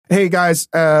Hey guys,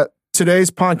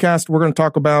 today's podcast, we're going to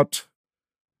talk about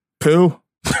poo.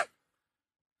 We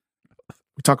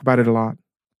talk about it a lot.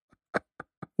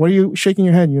 What are you shaking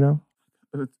your head, you know?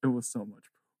 It was so much.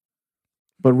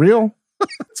 But real?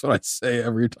 That's what I say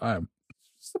every time.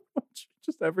 So much,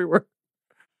 just everywhere.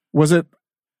 Was it,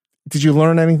 did you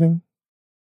learn anything?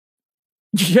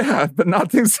 Yeah, but not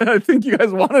things that I think you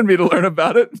guys wanted me to learn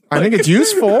about it. I think it's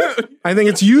useful. I think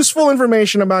it's useful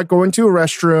information about going to a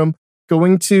restroom,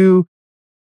 going to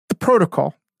the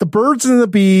protocol, the birds and the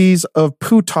bees of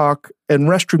poo talk and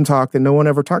restroom talk that no one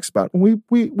ever talks about. And we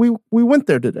went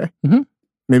there today. Mm-hmm.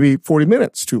 Maybe 40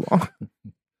 minutes too long.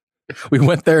 We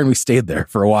went there and we stayed there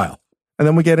for a while. And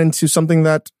then we get into something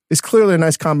that is clearly a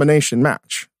nice combination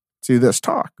match to this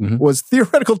talk, was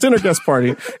Theoretical Dinner Guest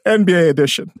Party, NBA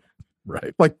edition.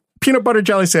 Right. Like peanut butter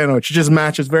jelly sandwich. It just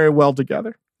matches very well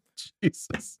together.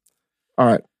 Jesus. All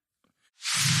right.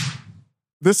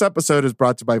 This episode is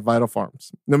brought to you by Vital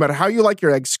Farms. No matter how you like your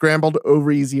eggs, scrambled,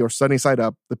 over easy, or sunny side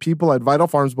up, the people at Vital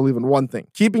Farms believe in one thing,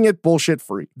 keeping it bullshit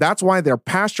free. That's why their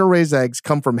pasture-raised eggs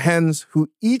come from hens who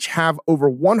each have over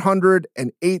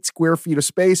 108 square feet of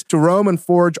space to roam and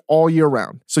forage all year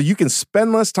round. So you can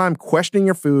spend less time questioning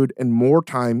your food and more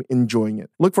time enjoying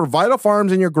it. Look for Vital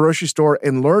Farms in your grocery store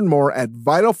and learn more at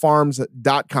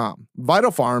vitalfarms.com. Vital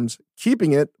Farms,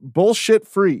 keeping it bullshit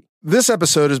free. This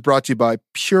episode is brought to you by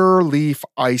Pure Leaf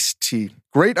Iced Tea.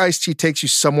 Great iced tea takes you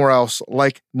somewhere else,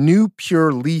 like new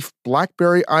Pure Leaf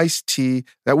Blackberry Iced Tea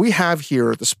that we have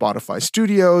here at the Spotify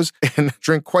studios and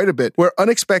drink quite a bit, where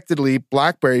unexpectedly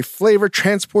blackberry flavor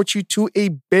transports you to a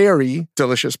berry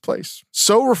delicious place.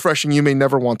 So refreshing you may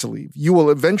never want to leave. You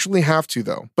will eventually have to,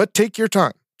 though. But take your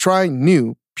time. Try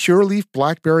new Pure Leaf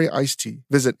Blackberry Iced Tea.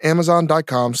 Visit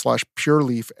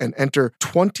Amazon.com/PureLeaf and enter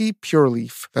 20 Pure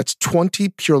Leaf. That's 20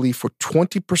 Pure Leaf for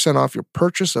 20% off your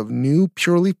purchase of new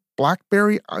Pure Leaf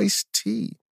Blackberry Iced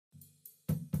Tea.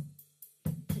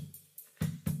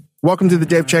 Welcome to the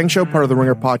Dave Chang Show, part of the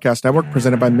Ringer Podcast Network,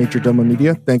 presented by Major Domo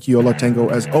Media. Thank you, Ola Tango,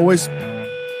 as always.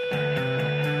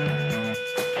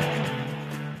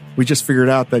 We just figured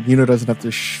out that Yuno doesn't have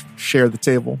to share the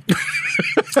table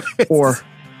or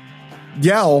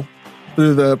yell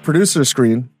through the producer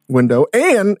screen window.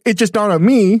 And it just dawned on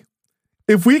me,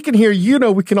 if we can hear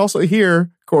Yuno, we can also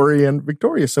hear Corey and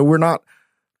Victoria. So we're not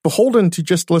beholden to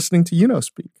just listening to Yuno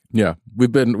speak. Yeah, we've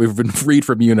been freed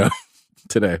from Yuno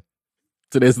today.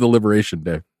 Today's the liberation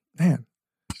day. Man.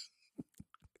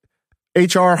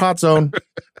 HR hot zone.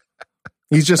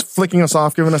 He's just flicking us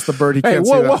off, giving us the bird. He can't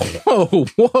see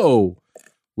that. Whoa.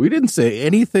 We didn't say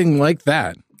anything like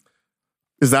that.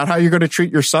 Is that how you're going to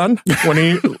treat your son when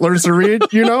he learns to read,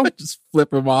 you know? Just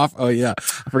flip him off. Oh, yeah.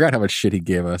 I forgot how much shit he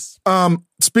gave us.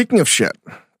 Speaking of shit,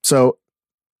 so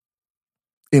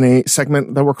in a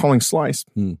segment that we're calling Slice,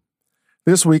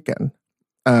 this weekend,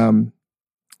 I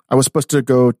was supposed to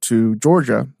go to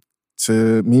Georgia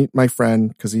to meet my friend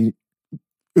because it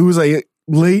was a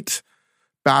late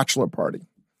bachelor party.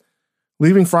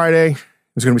 Leaving Friday,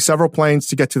 there's going to be several planes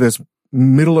to get to this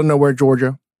middle of nowhere,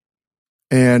 Georgia.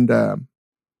 And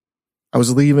I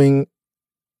was leaving.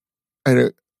 I had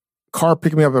a car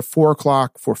picking me up at 4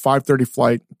 o'clock for 5:30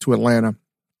 flight to Atlanta.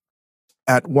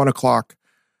 At 1 o'clock,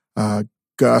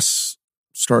 Gus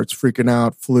starts freaking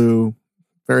out, flu,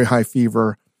 very high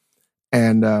fever.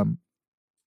 And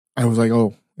I was like,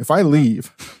 oh, if I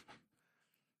leave,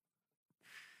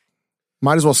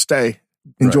 might as well stay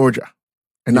in Georgia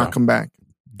and not come back.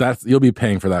 You'll be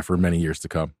paying for that for many years to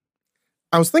come.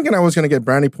 I was thinking I was going to get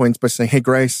brownie points by saying, hey,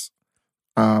 Grace,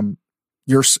 and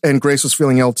Grace was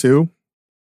feeling ill too.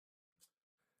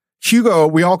 Hugo,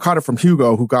 we all caught it from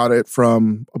Hugo, who got it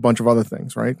from a bunch of other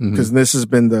things, right? Because this has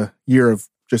been the year of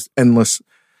just endless,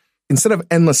 instead of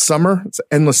endless summer, it's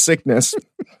endless sickness.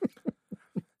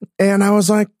 And I was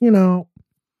like, didn't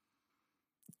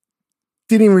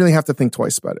even really have to think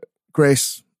twice about it.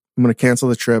 Grace, I'm going to cancel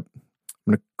the trip. I'm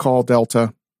going to call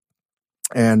Delta.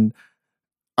 And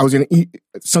I was going to eat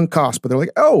some cost, but they're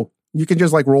like, oh, you can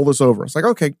just like roll this over. It's like,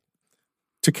 okay,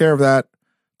 took care of that.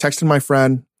 Texted my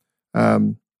friend. I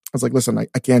was like, listen,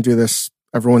 I can't do this.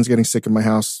 Everyone's getting sick in my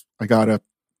house. I got to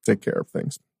take care of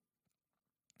things.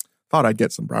 Thought I'd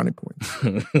get some brownie points.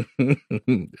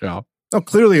 Yeah. Oh,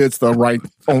 clearly it's the right.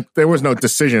 Oh, there was no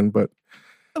decision, but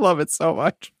I love it so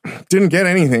much. Didn't get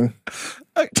anything.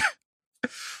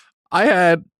 I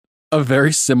had a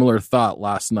very similar thought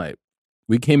last night.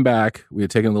 We came back. We had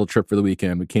taken a little trip for the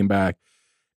weekend. We came back,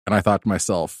 and I thought to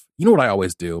myself, you know what I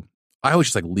always do? I always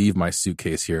just like leave my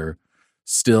suitcase here,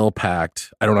 still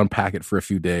packed. I don't unpack it for a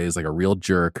few days like a real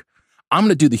jerk. I'm going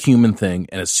to do the human thing.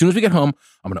 And as soon as we get home,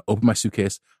 I'm going to open my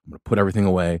suitcase. I'm going to put everything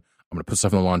away. I'm going to put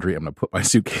stuff in the laundry. I'm going to put my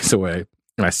suitcase away.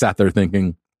 And I sat there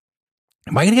thinking,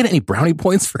 am I going to get any brownie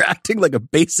points for acting like a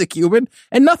basic human?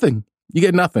 And nothing. You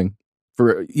get nothing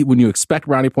for when you expect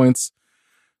brownie points.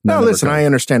 No, listen, I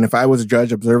understand. If I was a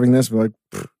judge observing this, like,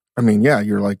 I mean, yeah,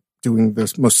 you're like doing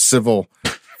this most civil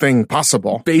thing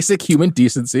possible. Basic human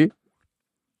decency.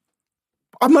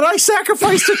 But I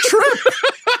sacrificed a trip.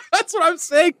 That's what I'm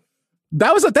saying.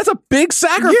 That's a big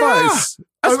sacrifice.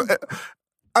 Yeah.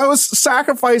 I was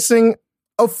sacrificing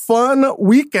a fun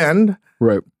weekend,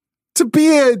 right? To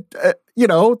be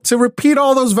to repeat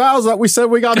all those vows that we said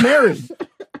we got married.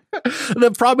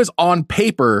 The problem is, on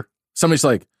paper, somebody's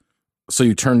like, so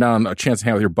you turn down a chance to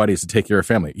hang out with your buddies to take care of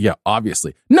family? Yeah,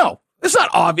 obviously. No, it's not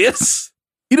obvious.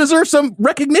 You deserve some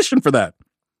recognition for that.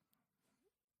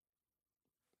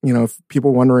 If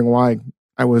people wondering why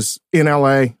I was in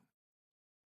LA,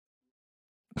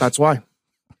 that's why.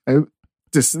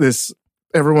 This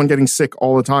everyone getting sick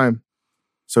all the time.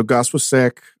 So Gus was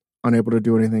sick, unable to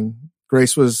do anything.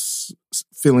 Grace was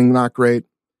feeling not great.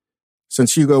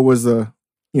 Since Hugo was the,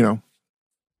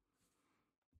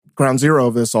 ground zero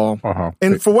of this all. Uh-huh.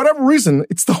 And for whatever reason,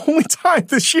 it's the only time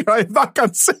this year I have not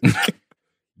gotten sick.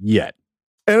 Yet.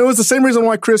 And it was the same reason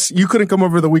why, Chris, you couldn't come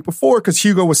over the week before, because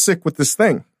Hugo was sick with this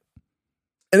thing.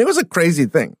 And it was a crazy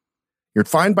thing. You're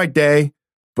fine by day,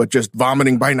 but just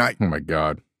vomiting by night. Oh, my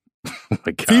God. Oh,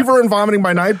 my God. Fever and vomiting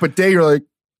by night, but day you're like...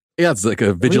 Yeah, it's like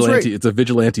a vigilante. It's a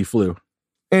vigilante flu.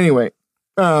 Anyway,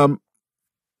 man,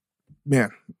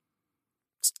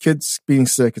 kids being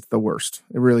sick, it's the worst.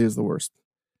 It really is the worst.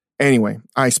 Anyway,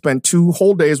 I spent 2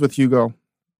 whole days with Hugo.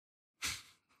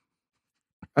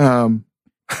 The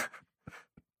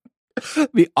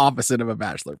opposite of a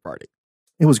bachelor party.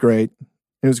 It was great.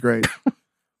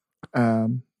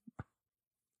 Turned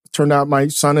out my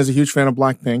son is a huge fan of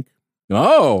Blackpink.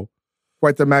 Oh.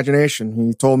 Quite the imagination.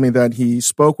 He told me that he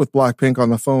spoke with Blackpink on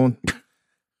the phone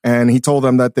and he told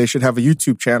them that they should have a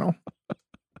YouTube channel. I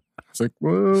was like,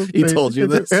 well, he told you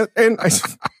this? And I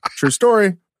said, true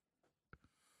story.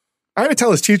 I had to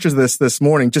tell his teachers this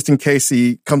morning, just in case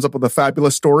he comes up with a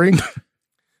fabulous story.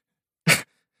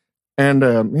 And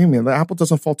man, the apple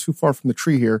doesn't fall too far from the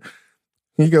tree here.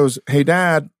 He goes, hey,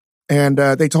 Dad. And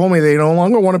they told me they no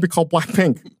longer want to be called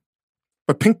Blackpink,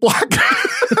 but Pink Black.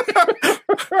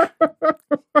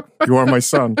 You are my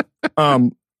son.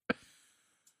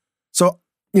 So,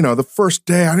 the first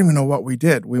day, I don't even know what we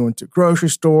did. We went to a grocery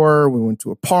store. We went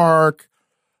to a park.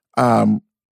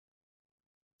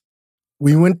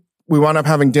 We wound up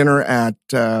having dinner at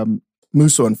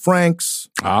Musso and Frank's.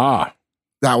 Ah.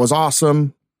 That was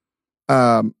awesome.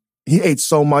 He ate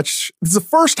so much. It's the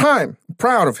first time. I'm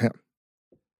proud of him.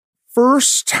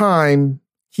 First time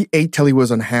he ate till he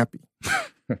was unhappy.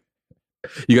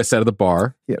 You guys sat at the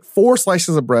bar. He had 4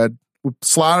 slices of bread with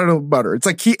slathered with butter. It's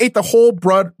like he ate the whole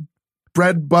bread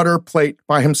butter plate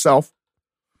by himself.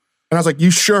 And I was like,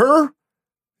 you sure?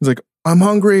 He's like, I'm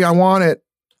hungry. I want it.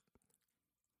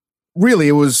 Really,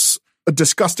 it was a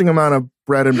disgusting amount of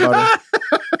bread and butter.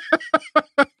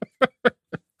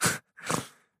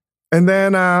 And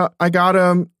then I got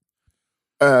him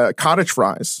cottage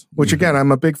fries, which again,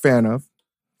 I'm a big fan of.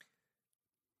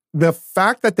 The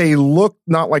fact that they looked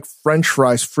not like French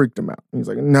fries freaked him out. He's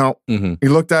like, no. Mm-hmm. He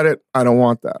looked at it. I don't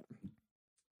want that. I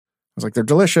was like, they're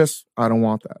delicious. I don't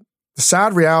want that. The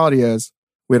sad reality is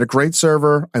we had a great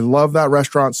server. I love that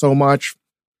restaurant so much.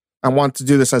 I want to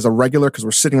do this as a regular because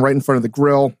we're sitting right in front of the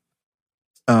grill.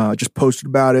 Just posted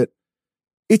about it.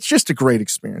 It's just a great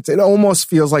experience. It almost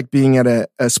feels like being at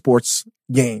a sports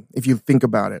game, if you think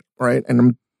about it, right? And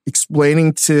I'm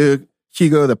explaining to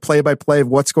Hugo the play-by-play of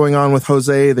what's going on with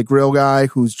Jose, the grill guy,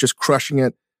 who's just crushing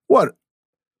it. What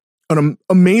an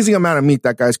amazing amount of meat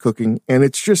that guy's cooking. And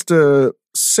it's just a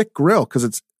sick grill because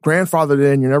it's grandfathered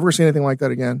in. You're never going to see anything like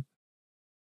that again.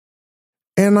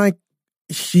 And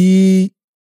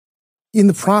in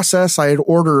the process, I had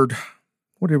ordered,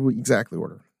 what did we exactly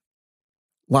order?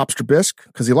 Lobster bisque,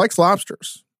 because he likes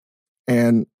lobsters.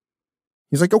 And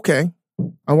he's like, okay,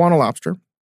 I want a lobster.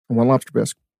 I want lobster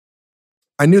bisque.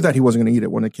 I knew that he wasn't going to eat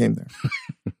it when it came there.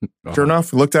 Sure enough,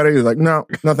 he looked at it. He was like, no,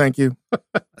 thank you.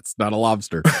 That's not a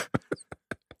lobster.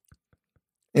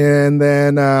 And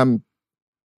then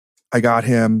I got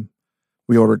him,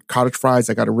 we ordered cottage fries.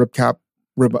 I got a rib cap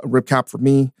for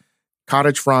me,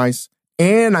 cottage fries.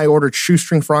 And I ordered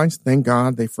shoestring fries. Thank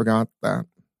God they forgot that.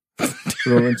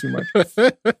 Throw in too much.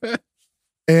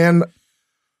 And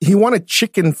he wanted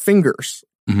chicken fingers.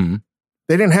 Mm-hmm.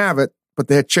 They didn't have it, but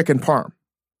they had chicken parm.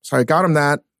 So I got him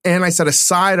that. And I said a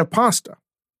side of pasta.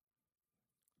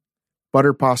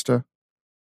 Buttered pasta.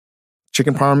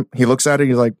 Chicken parm. He looks at it.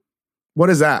 He's like, what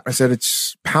is that? I said,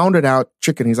 it's pounded out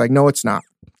chicken. He's like, no, it's not.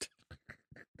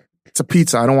 It's a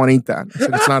pizza. I don't want to eat that. I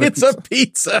said, it's not a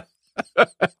pizza.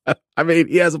 I mean,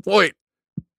 he has a point.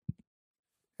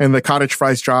 And the cottage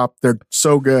fries drop. They're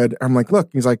so good. I'm like, look,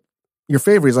 he's like, your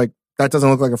favorite. He's like, that doesn't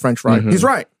look like a French fry. Mm-hmm. He's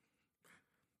right.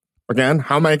 Again,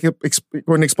 how am I going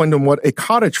to explain to him what a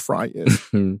cottage fry is?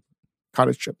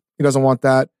 Cottage chip. He doesn't want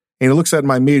that. And he looks at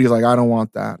my meat. He's like, I don't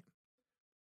want that.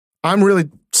 I'm really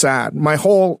sad. My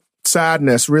whole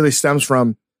sadness really stems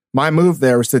from my move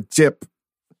there is to dip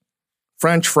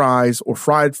French fries or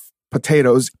fried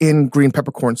potatoes in green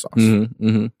peppercorn sauce,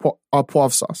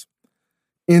 poivre sauce.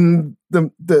 In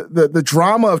the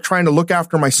drama of trying to look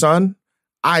after my son,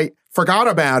 I forgot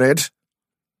about it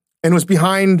and was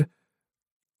behind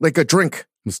like a drink.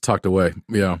 It's tucked away.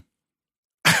 Yeah.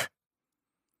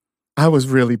 I was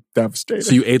really devastated.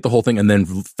 So you ate the whole thing and then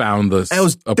found the... I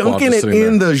was dunking it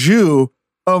in the jus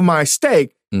of my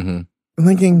steak and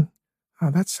thinking,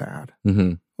 oh, that's sad.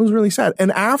 It was really sad.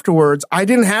 And afterwards, I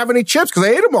didn't have any chips because I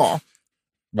ate them all.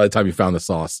 By the time you found the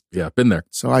sauce. Yeah, been there.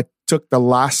 So I took the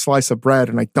last slice of bread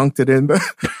and I dunked it in the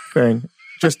thing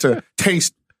just to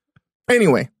taste.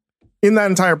 Anyway, in that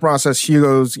entire process,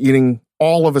 Hugo's eating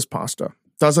all of his pasta.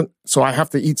 So I have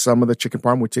to eat some of the chicken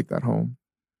parm. We take that home.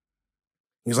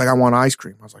 He's like, I want ice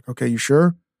cream. I was like, okay, you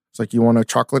sure? It's like, you want a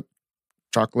chocolate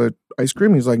ice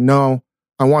cream? He's like, no,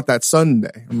 I want that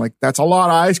sundae. I'm like, that's a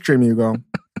lot of ice cream, Hugo.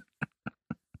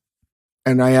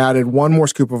 And I added one more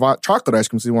scoop of chocolate ice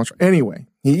cream. So he wants. Anyway,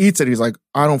 he eats it. He's like,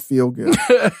 I don't feel good.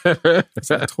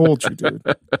 I told you, dude.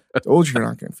 I told you you're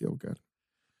not going to feel good.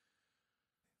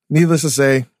 Needless to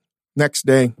say, next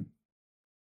day,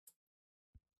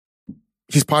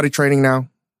 he's potty training now.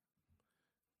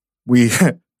 We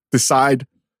decide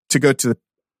to go to the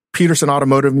Peterson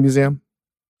Automotive Museum.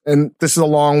 And this is a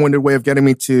long-winded way of getting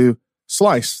me to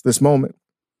slice this moment.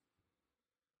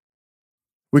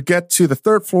 We get to the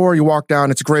third floor. You walk down.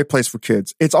 It's a great place for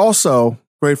kids. It's also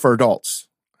great for adults.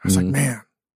 I was like, man,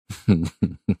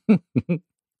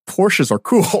 Porsches are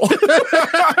cool.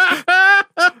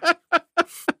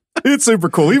 It's super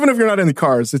cool. Even if you're not in the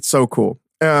cars, it's so cool.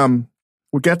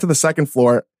 We get to the second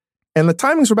floor and the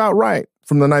timing's about right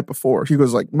from the night before. He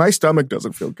goes like, my stomach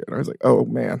doesn't feel good. I was like, oh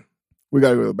man, we got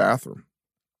to go to the bathroom.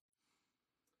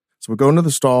 So we go into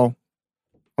the stall.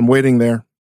 I'm waiting there.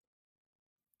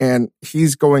 And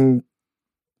he's going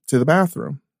to the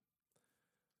bathroom.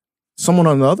 Someone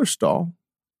on the other stall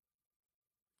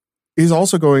is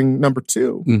also going number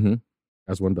 2.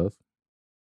 As one does.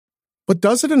 But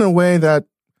does it in a way that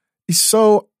he's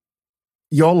so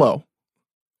YOLO.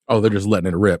 Oh, they're just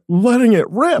letting it rip. Letting it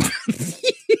rip.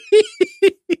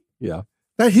 Yeah.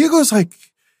 That Hugo's like,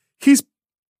 he's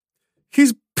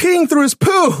peeing through his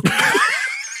poo.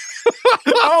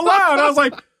 Out loud. I was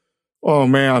like, oh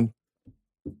man.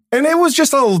 And it was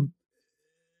just it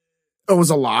was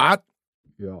a lot.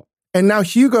 Yeah. And now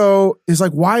Hugo is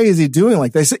like, why is he doing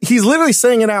like this? He's literally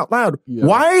saying it out loud. Yeah.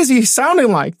 Why is he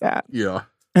sounding like that? Yeah.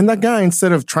 And that guy,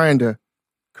 instead of trying to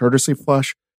courtesy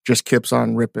flush, just keeps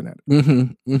on ripping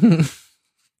it.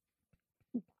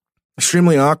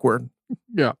 Extremely awkward.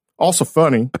 Yeah. Also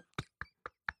funny.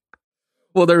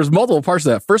 Well, there's multiple parts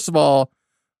of that. First of all,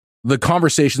 the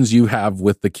conversations you have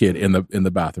with the kid in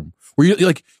the bathroom, where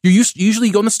you usually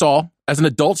go in the stall as an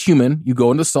adult human. You go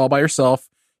in the stall by yourself.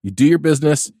 You do your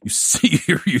business.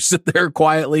 You sit there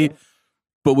quietly.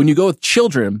 But when you go with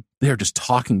children, they're just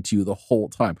talking to you the whole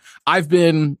time. I've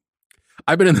been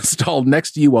in the stall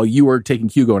next to you while you were taking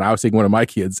Hugo and I was taking one of my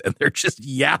kids, and they're just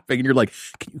yapping. And you're like,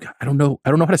 I don't know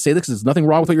how to say this because there's nothing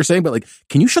wrong with what you're saying, but like,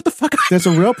 can you shut the fuck up? There's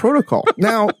a real protocol.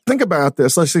 Now, think about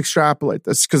this. Let's extrapolate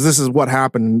this because this is what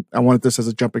happened. I wanted this as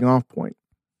a jumping off point.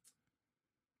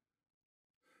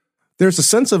 There's a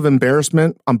sense of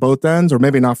embarrassment on both ends, or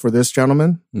maybe not for this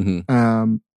gentleman,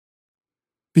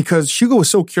 because Hugo was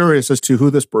so curious as to who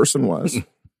this person was.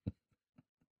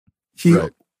 He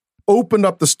opened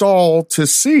up the stall to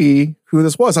see who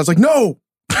this was. I was like, no,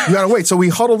 you gotta wait. So we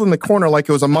huddled in the corner like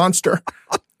it was a monster.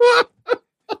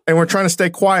 And we're trying to stay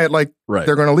quiet like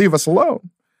they're going to leave us alone. I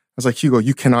was like, Hugo,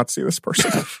 you cannot see this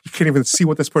person. You can't even see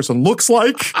what this person looks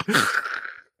like.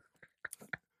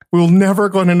 We're never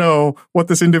going to know what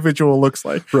this individual looks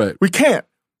like. Right. We can't.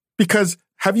 Because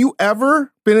have you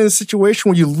ever been in a situation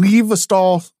where you leave a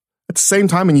stall at the same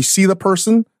time and you see the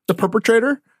person, the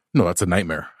perpetrator? No, that's a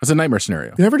nightmare. That's a nightmare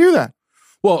scenario. You never do that.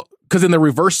 Well, because in the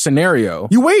reverse scenario,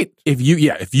 you wait. If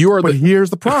you are But here's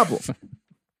the problem.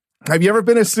 Have you ever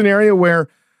been in a scenario where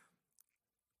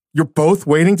you're both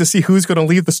waiting to see who's going to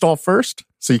leave the stall first?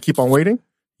 So you keep on waiting?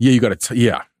 Yeah, you got to,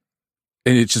 yeah.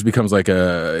 And it just becomes like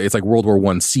it's like World War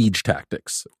I siege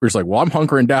tactics. We're just like, well, I'm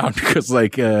hunkering down because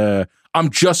like, I'm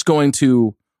just going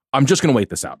to wait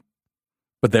this out.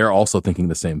 But they're also thinking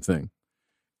the same thing.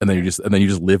 And then you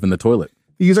just live in the toilet.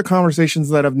 These are conversations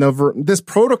that this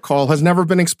protocol has never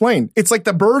been explained. It's like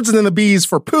the birds and the bees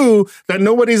for poo that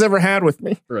nobody's ever had with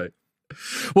me. Right.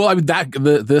 Well, I mean,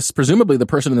 this presumably the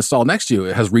person in the stall next to you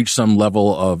has reached some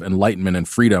level of enlightenment and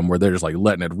freedom where they're just like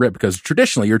letting it rip because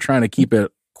traditionally you're trying to keep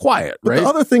it quiet, right? But the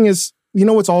other thing is, you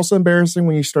know what's also embarrassing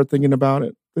when you start thinking about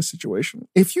it, this situation?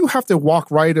 If you have to walk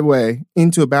right away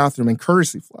into a bathroom and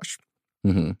courtesy flush,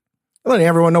 letting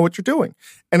everyone know what you're doing.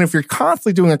 And if you're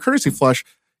constantly doing a courtesy flush,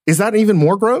 is that even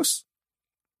more gross?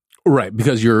 Right,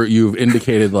 because you've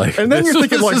indicated like... And then you're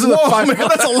thinking like, whoa, man,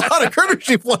 that's a lot of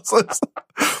courtesy flushes.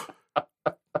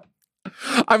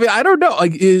 I mean, I don't know.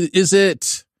 Like,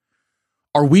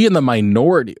 are we in the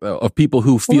minority though, of people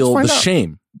who feel the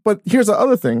shame? But here's the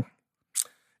other thing.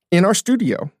 In our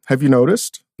studio, have you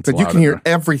noticed that you can hear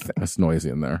everything? It's noisy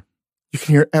in there. You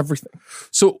can hear everything.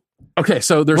 So, okay,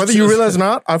 so there's whether you realize or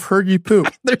not, I've heard you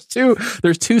poop. There's two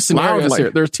scenarios Loudly.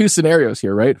 here. There's two scenarios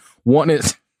here, right? One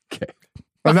is okay.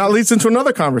 And that leads into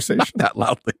another conversation. Not that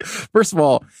loudly. First of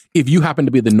all, if you happen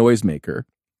to be the noisemaker,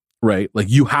 right? Like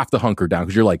you have to hunker down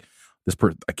because you're like,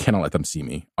 I cannot let them see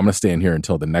me. I'm going to stay in here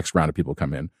until the next round of people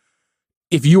come in.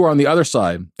 If you are on the other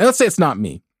side, and let's say it's not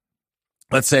me.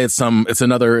 Let's say it's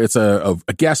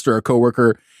a guest or a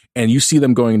coworker, and you see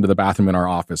them going into the bathroom in our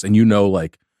office, and you know,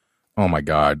 like, oh my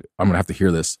God, I'm going to have to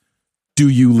hear this. Do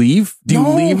you leave? Do you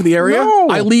leave the area? No.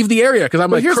 I leave the area because I'm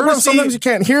like, sometimes you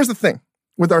can't. Here's the thing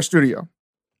with our studio.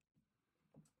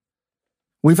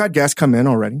 We've had guests come in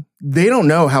already. They don't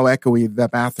know how echoey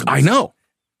that bathroom is. I know.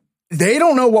 They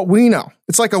don't know what we know.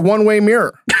 It's like a one-way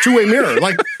mirror, two-way mirror.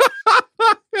 Like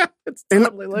it's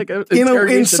totally like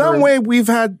in some way, we've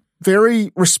had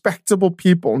very respectable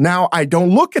people. Now, I don't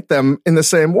look at them in the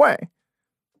same way.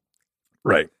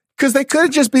 Right. Because they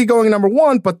could just be going number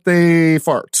one, but they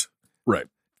fart. Right.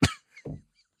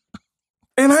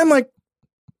 And I'm like,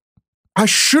 I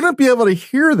shouldn't be able to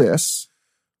hear this.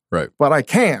 Right. But I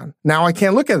can. Now I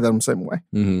can't look at them the same way.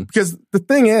 Mm-hmm. Because the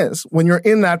thing is, when you're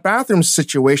in that bathroom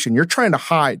situation, you're trying to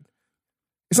hide.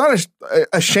 It's not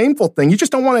a shameful thing. You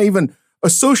just don't want to even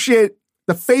associate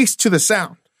the face to the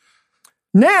sound.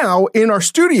 Now, in our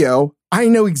studio, I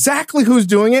know exactly who's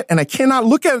doing it, and I cannot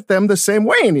look at them the same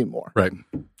way anymore. Right.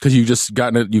 Because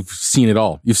you've seen it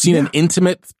all. You've seen an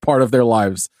intimate part of their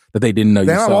lives that they didn't know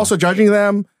then you saw. I'm also judging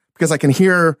them because I can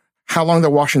hear how long they're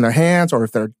washing their hands or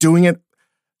if they're doing it.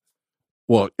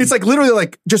 Well, it's like literally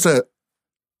like just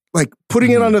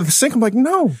putting it under the sink. I'm like,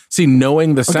 no. See,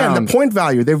 knowing the sound. Again, the point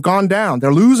value, they've gone down.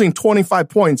 They're losing 25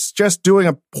 points just doing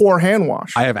a poor hand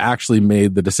wash. I have actually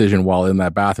made the decision while in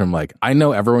that bathroom, like, I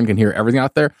know everyone can hear everything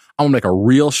out there. I'm going to make a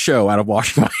real show out of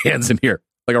washing my hands in here.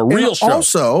 Like a real show.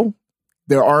 Also,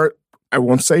 there are, I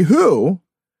won't say who.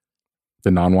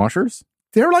 The non-washers?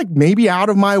 They're like maybe out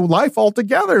of my life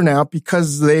altogether now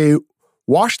because they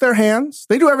wash their hands.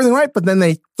 They do everything right, but then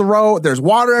there's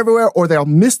water everywhere or they'll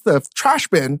miss the trash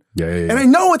bin. Yeah. And I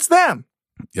know it's them.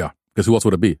 Yeah. Because who else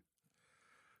would it be?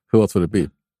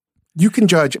 You can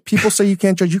judge. People say you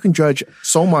can't judge. You can judge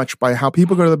so much by how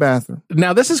people go to the bathroom.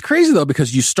 Now, this is crazy, though,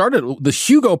 because you started the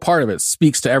Hugo part of it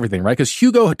speaks to everything, right? Because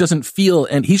Hugo doesn't feel,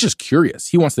 and he's just curious.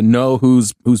 He wants to know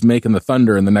who's making the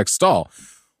thunder in the next stall.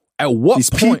 At what he's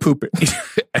point? Pee pooping.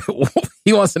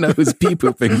 He wants to know who's pee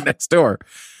pooping next door.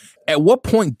 At what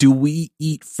point do we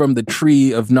eat from the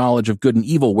tree of knowledge of good and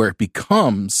evil where it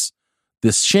becomes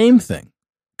this shame thing?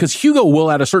 Because Hugo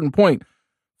will, at a certain point,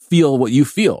 feel what you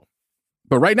feel.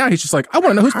 But right now, he's just like, I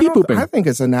want to know who's pee pooping. I think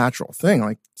it's a natural thing.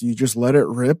 Like, do you just let it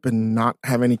rip and not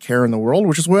have any care in the world?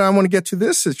 Which is where I want to get to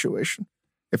this situation.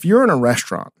 If you're in a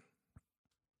restaurant,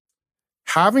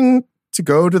 having to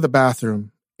go to the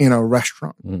bathroom in a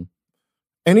restaurant,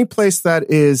 any place that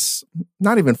is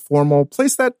not even formal,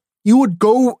 place that you would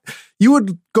go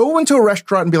into a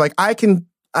restaurant and be like, I can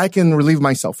relieve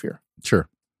myself here. Sure.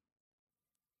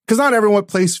 Because not every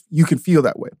place you can feel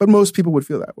that way, but most people would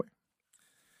feel that way.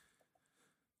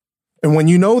 And when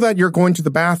you know that you're going to the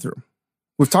bathroom,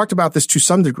 we've talked about this to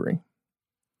some degree.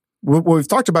 What we've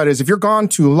talked about is if you're gone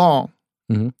too long,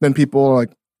 then people are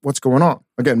like, what's going on?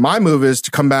 Again, my move is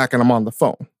to come back and I'm on the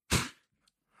phone.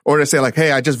 Or to say like,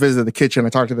 hey, I just visited the kitchen. I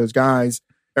talked to those guys.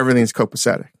 Everything's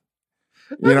copacetic.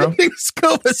 You know? Everything's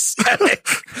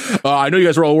copacetic. I know you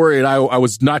guys were all worried. I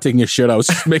was not taking a shit. I was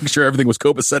just making sure everything was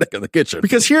copacetic in the kitchen.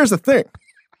 Because here's the thing.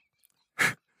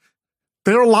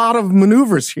 There are a lot of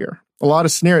maneuvers here. A lot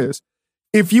of scenarios.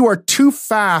 If you are too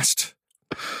fast,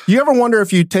 you ever wonder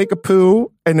if you take a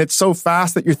poo and it's so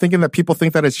fast that you're thinking that people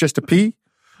think that it's just a pee?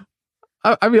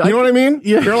 I mean, You know what I mean?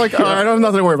 Yeah. You're like, I don't have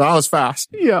nothing to worry about. I was fast.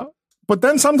 Yeah. But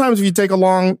then sometimes if you take a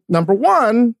long number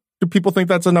one, do people think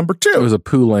that's a number two? It was a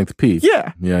poo length pee.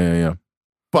 Yeah. Yeah.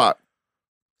 But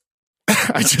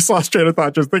I just lost train of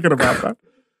thought just thinking about that.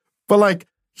 But like,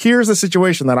 here's a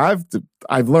situation that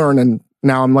I've learned, and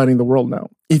now I'm letting the world know.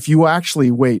 If you actually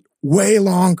wait way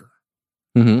longer,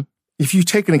 if you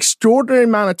take an extraordinary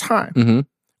amount of time,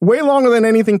 way longer than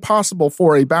anything possible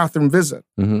for a bathroom visit,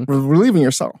 relieving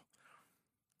yourself,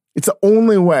 it's the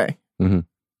only way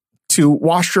to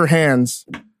wash your hands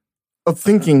of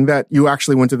thinking that you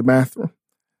actually went to the bathroom.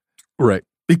 Right.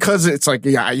 Because it's like,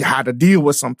 yeah, you had to deal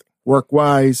with something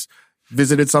work-wise,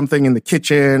 visited something in the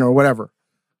kitchen or whatever.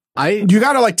 You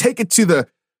got to like take it to the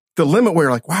limit where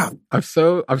you're like, wow. I'm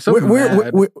so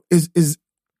mad. Is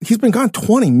he's been gone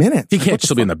 20 minutes. He can't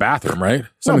still be in the bathroom, right?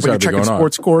 Something's got to be going on.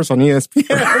 Sports course on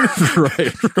ESPN.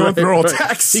 right. Going through all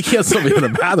texts. He can't still be in the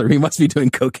bathroom. He must be doing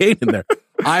cocaine in there.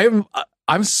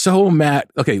 I'm so mad.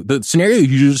 Okay, the scenario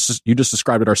you just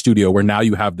described at our studio, where now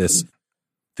you have this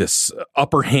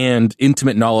upper hand,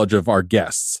 intimate knowledge of our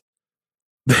guests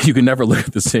that you can never look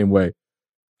at the same way.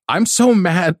 I'm so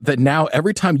mad that now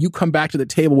every time you come back to the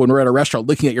table when we're at a restaurant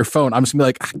looking at your phone, I'm just gonna be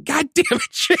like, God damn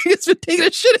it, Jay, it's been taking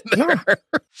a shit in there. Yeah.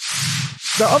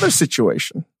 The other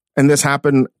situation, and this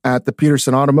happened at the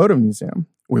Peterson Automotive Museum,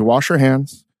 we wash our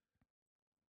hands.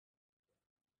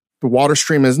 The water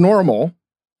stream is normal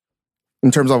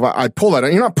in terms of I pull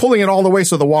it. You're not pulling it all the way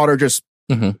so the water just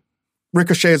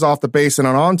ricochets off the basin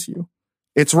and onto you.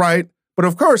 It's right. But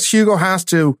of course, Hugo has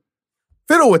to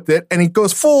fiddle with it, and he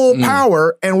goes full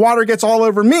power, and water gets all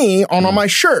over me on my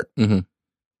shirt. You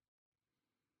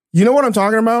know what I'm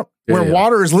talking about? Where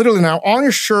water is literally now on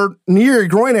your shirt, near your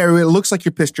groin area. It looks like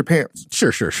you pissed your pants.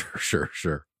 Sure.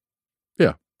 Yeah,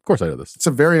 of course I know this. It's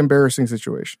a very embarrassing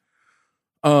situation.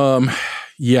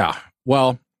 Yeah.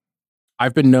 Well,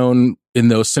 I've been known in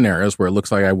those scenarios where it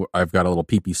looks like I've got a little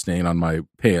pee-pee stain on my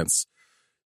pants.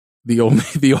 The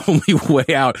only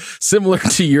way out, similar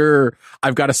to your,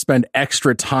 I've got to spend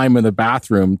extra time in the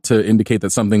bathroom to indicate that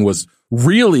something was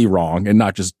really wrong and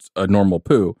not just a normal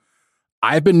poo.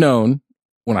 I've been known,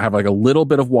 when I have like a little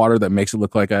bit of water that makes it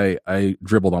look like I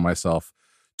dribbled on myself,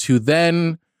 to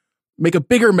then make a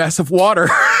bigger mess of water.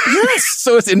 Yes.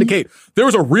 So it's indicate there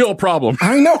was a real problem.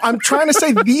 I know. I'm trying to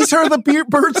say these are the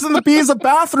birds and the bees of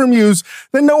bathroom use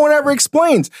that no one ever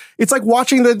explains. It's like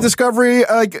watching the Discovery,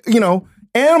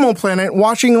 Animal Planet,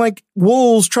 watching like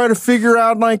wolves try to figure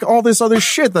out like all this other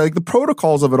shit, like the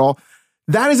protocols of it all.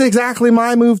 That is exactly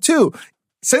my move too.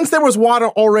 Since there was water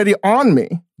already on me.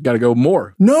 Got to go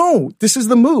more. No, this is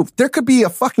the move. There could be a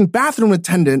fucking bathroom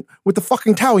attendant with the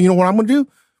fucking towel. You know what I'm going to do?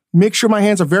 Make sure my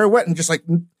hands are very wet and just like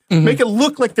make it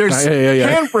look like there's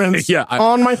handprints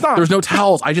on my thumb. There's no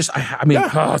towels. I mean,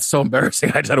 it's so embarrassing.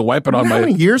 I just had to wipe it on my. How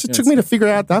many years it took me to figure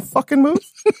out that fucking move?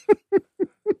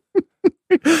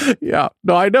 Yeah,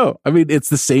 no, I know. I mean, it's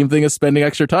the same thing as spending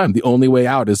extra time. The only way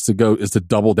out is to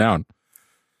double down.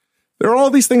 There are all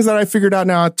these things that I figured out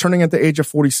now turning at the age of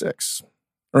 46,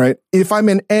 right? If I'm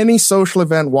in any social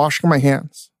event, washing my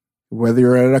hands, whether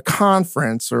you're at a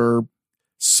conference or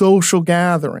social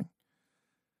gathering,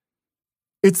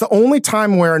 it's the only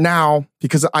time where now,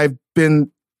 because I've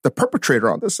been the perpetrator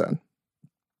on this end,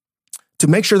 to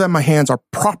make sure that my hands are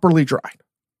properly dried.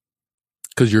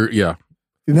 Because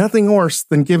Nothing worse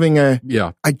than giving I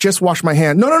just washed my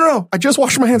hand. No. I just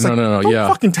washed my hands. Don't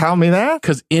fucking tell me that.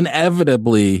 Because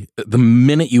inevitably, the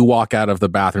minute you walk out of the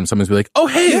bathroom, someone's be like, oh,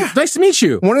 hey, nice to meet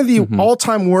you. One of the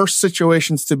all-time worst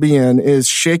situations to be in is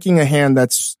shaking a hand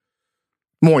that's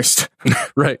moist.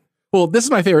 Right. Well, this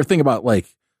is my favorite thing about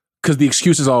because the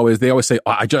excuse is they always say,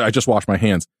 I just washed my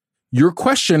hands. Your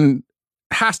question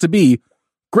has to be,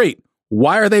 great,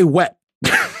 why are they wet?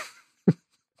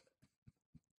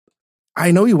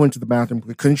 I know you went to the bathroom,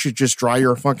 but couldn't you just dry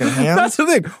your fucking hands? That's the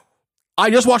thing. I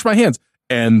just washed my hands,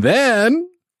 and then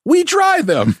we dry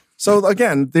them. So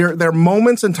again, there are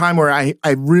moments in time where I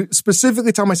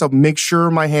specifically tell myself, make sure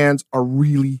my hands are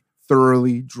really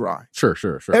thoroughly dry. Sure.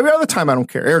 Every other time, I don't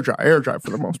care. Air dry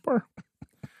for the most part.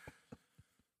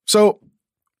 So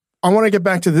I want to get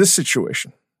back to this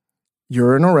situation.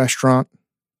 You're in a restaurant.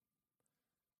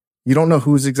 You don't know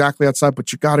who's exactly outside,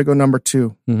 but you got to go number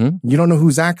 2. You don't know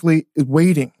who's actually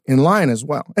waiting in line as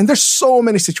well. And there's so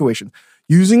many situations.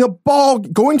 Using a ball,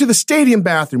 going to the stadium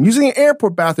bathroom, using an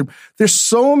airport bathroom. There's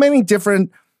so many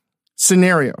different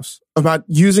scenarios about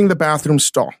using the bathroom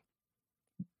stall.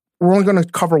 We're only going to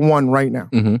cover one right now.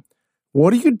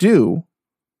 What do you do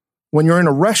when you're in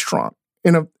a restaurant,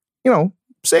 in a,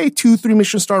 say 2-3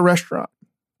 Michelin star restaurant?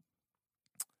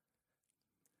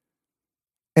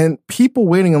 And people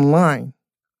waiting in line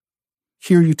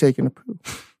hear you taking a poo.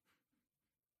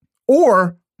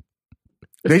 Or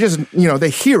they just, they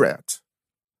hear it.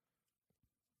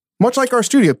 Much like our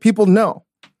studio, people know.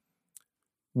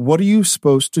 What are you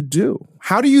supposed to do?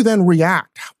 How do you then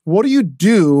react? What do you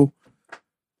do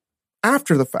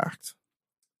after the fact?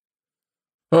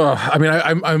 I mean,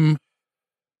 I'm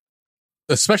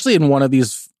especially in one of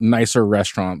these nicer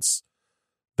restaurants,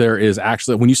 there is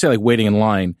actually, when you say like waiting in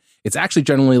line, it's actually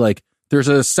generally like there's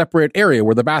a separate area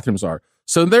where the bathrooms are.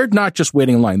 So they're not just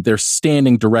waiting in line. They're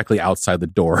standing directly outside the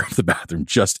door of the bathroom,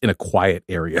 just in a quiet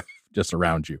area just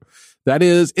around you. That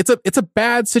is, it's a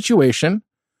bad situation.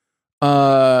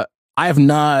 I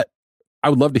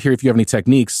would love to hear if you have any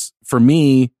techniques. For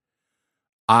me,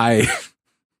 if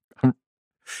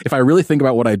I really think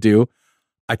about what I do,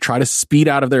 I try to speed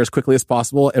out of there as quickly as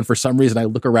possible. And for some reason, I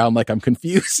look around like I'm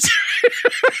confused.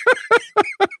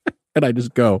 And I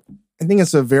just go. I think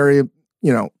it's a very,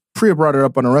 Priya brought it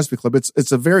up on a recipe clip.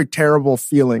 It's a very terrible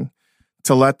feeling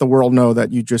to let the world know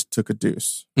that you just took a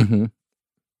deuce. Mm-hmm.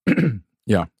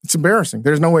 Yeah. It's embarrassing.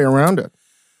 There's no way around it.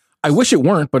 I wish it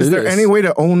weren't, but is there any way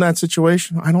to own that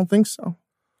situation? I don't think so.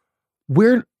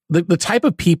 The type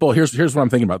of people, here's what I'm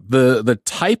thinking about. The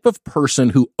type of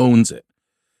person who owns it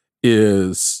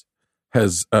has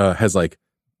like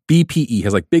BPE,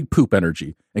 has like big poop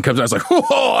energy, and comes out as like,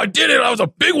 oh, I did it. I was a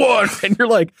big one. And you're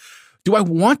like, do I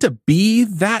want to be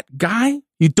that guy?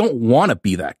 You don't want to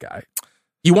be that guy.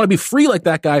 You want to be free like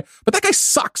that guy, but that guy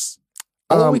sucks.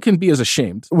 All we can be is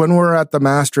ashamed. When we're at the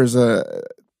Masters,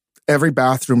 every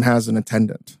bathroom has an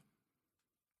attendant.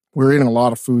 We're eating a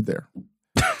lot of food there.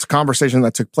 It's a conversation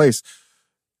that took place.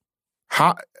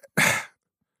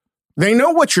 They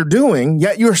know what you're doing,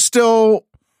 yet you're still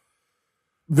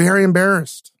very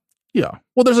embarrassed. Yeah.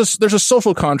 Well, there's a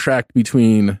social contract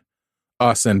between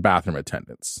us and bathroom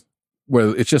attendants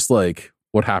where it's just like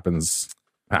what happens.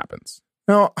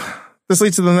 Now, this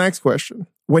leads to the next question.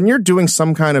 When you're doing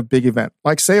some kind of big event,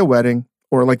 like say a wedding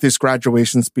or like this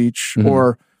graduation speech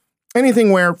or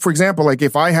anything where, for example, like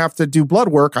if I have to do blood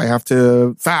work, I have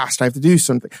to fast, I have to do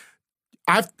something.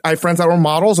 I have friends that were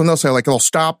models and they'll say like they'll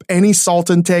stop any salt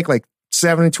intake like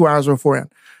 72 hours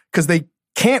beforehand because they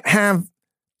can't have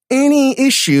any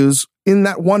issues in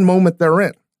that one moment they're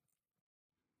in.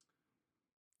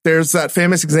 There's that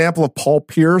famous example of Paul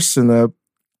Pierce in the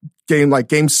game, like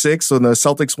game 6 when the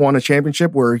Celtics won a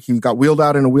championship where he got wheeled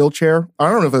out in a wheelchair. I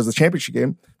don't know if it was the championship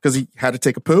game because he had to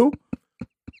take a poo.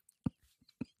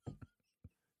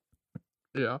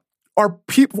 Yeah.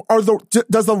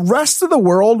 Does the rest of the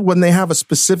world, when they have a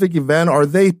specific event, are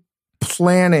they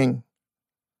planning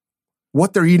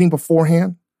what they're eating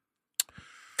beforehand?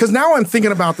 Because now I'm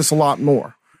thinking about this a lot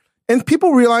more. And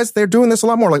people realize they're doing this a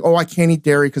lot more. Like, oh, I can't eat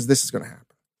dairy because this is going to happen.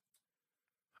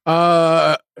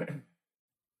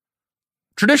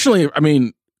 Traditionally, I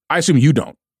mean, I assume you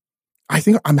don't. I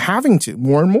think I'm having to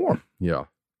more and more. Yeah.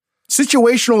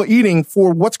 Situational eating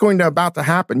for what's about to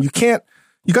happen. You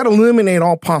got to eliminate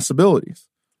all possibilities.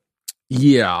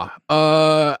 Yeah.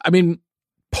 I mean,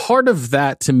 part of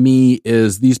that to me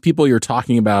is these people you're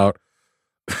talking about,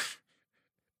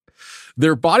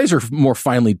 their bodies are more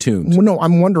finely tuned. Well, no,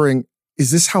 I'm wondering,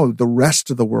 is this how the rest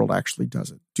of the world actually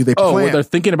does it? Do they plan? Oh, well, they're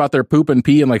thinking about their poop and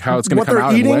pee and like how it's going to come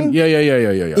out and when? Yeah.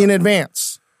 In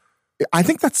advance. I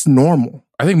think that's normal.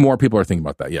 I think more people are thinking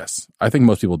about that, yes. I think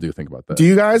most people do think about that. Do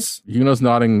you guys? Yuno's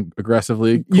nodding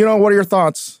aggressively. What are your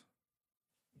thoughts?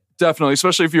 Definitely,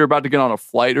 especially if you're about to get on a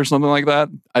flight or something like that.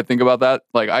 I think about that.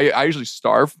 Like, I usually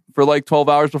starve for like 12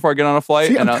 hours before I get on a flight.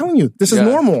 See, I'm telling you, this is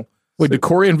normal. Wait, did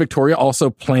Corey and Victoria also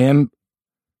plan?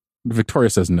 Victoria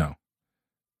says no.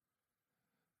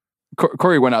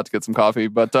 Corey went out to get some coffee,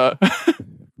 but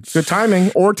good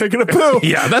timing, or taking a poo.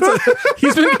 Yeah,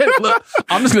 he's been getting, look,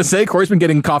 I'm just going to say Corey's been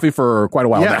getting coffee for quite a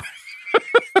while now.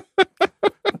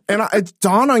 And it's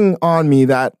dawning on me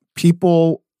that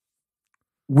people,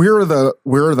 we're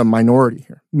the minority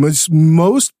here.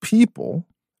 Most people,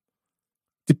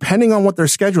 depending on what their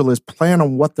schedule is, plan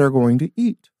on what they're going to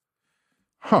eat.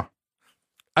 Huh.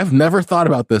 I've never thought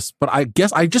about this, but I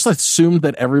guess I just assumed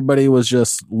that everybody was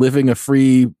just living a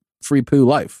free poo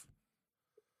life.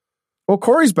 Well,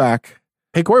 Corey's back.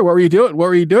 Hey, Corey, what were you doing? What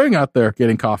were you doing out there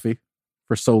getting coffee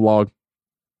for so long?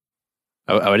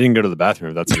 I didn't go to the bathroom,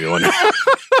 if that's what you're wondering.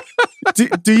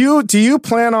 do you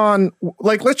plan on,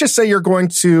 like, let's just say you're going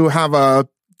to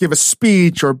give a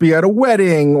speech or be at a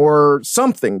wedding or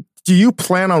something. Do you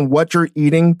plan on what you're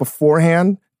eating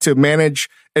beforehand to manage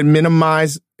and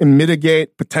minimize and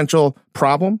mitigate potential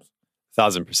problems?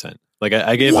 1,000%. Like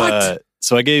I gave I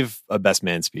gave a best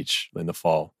man speech in the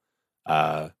fall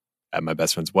at my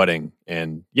best friend's wedding.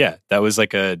 And yeah, that was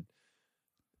like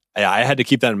I had to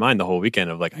keep that in mind the whole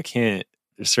weekend of like, I can't,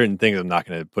 there's certain things I'm not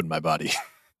going to put in my body.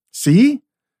 See?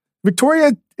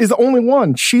 Victoria is the only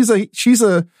one. She's living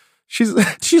her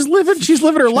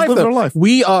life. Living her life.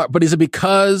 We are, but is it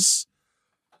because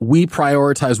we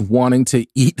prioritize wanting to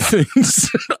eat things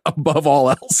above all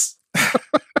else?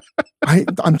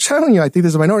 I'm telling you, I think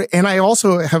there's a minority. And I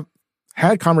also have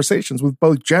had conversations with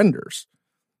both genders.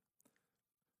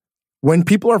 When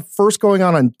people are first going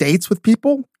on dates with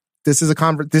people,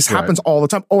 this happens all the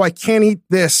time. Oh, I can't eat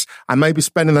this. I might be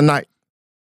spending the night.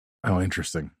 Oh,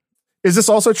 interesting. Is this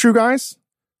also true, guys?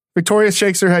 Victoria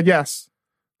shakes her head, yes.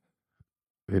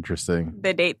 Interesting.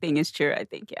 The date thing is true, I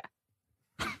think,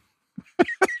 yeah.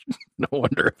 No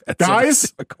wonder if that's guys, a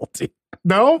difficulty.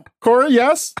 No? Corey,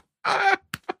 yes?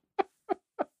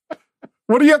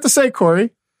 What do you have to say,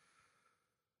 Corey?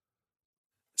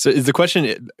 So is the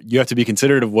question, you have to be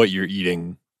considerate of what you're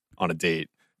eating on a date.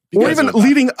 Or even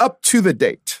leading up to the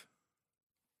date.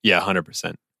 Yeah,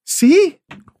 100%. See?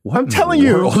 I'm telling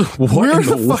you, we're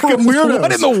the fucking weirdos.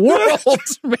 What in the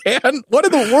world, man? What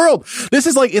in the world? This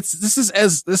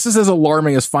is as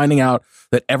alarming as finding out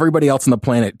that everybody else on the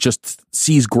planet just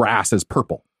sees grass as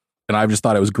purple. And I've just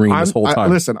thought it was green this whole time.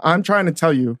 Listen, I'm trying to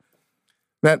tell you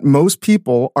that most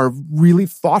people are really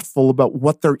thoughtful about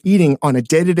what they're eating on a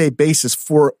day-to-day basis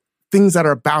for things that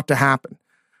are about to happen.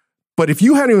 But if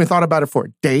you hadn't even thought about it for a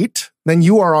date, then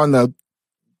you are on the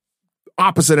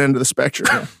opposite end of the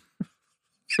spectrum.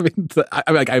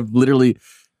 I've literally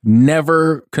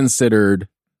never considered.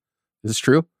 Is this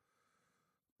true?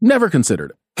 Never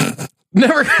considered it.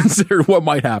 Never considered what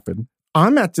might happen.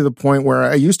 I'm to the point where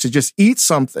I used to just eat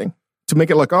something to make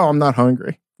it like, oh, I'm not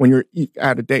hungry when you're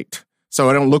at a date. So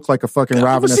I don't look like a fucking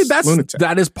ravenous lunatic.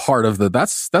 That is part of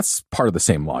that's part of the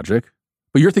same logic.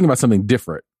 But you're thinking about something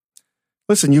different.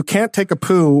 Listen, you can't take a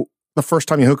poo the first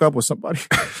time you hook up with somebody.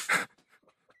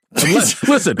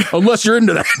 Unless you're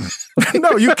into that.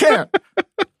 No, you can't.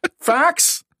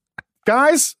 Facts?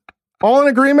 Guys, all in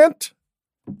agreement?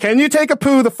 Can you take a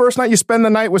poo the first night you spend the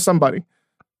night with somebody?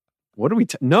 What are we?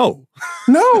 No.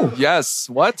 No. Yes.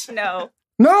 What?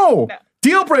 No.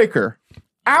 Deal breaker.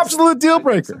 Absolute deal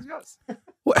breaker.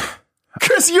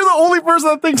 Chris, you're the only person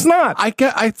that thinks not. I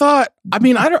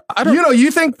don't.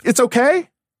 You think it's okay?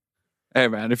 Hey,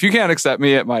 man, if you can't accept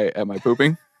me at my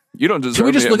pooping, you don't deserve. Can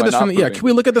we just me look at at this my from? not Yeah, pooping. can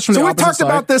we look at this from the So we opposite talked side?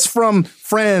 about this from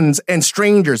friends and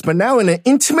strangers, but now in an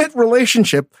intimate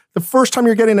relationship, the first time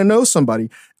you're getting to know somebody,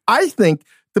 I think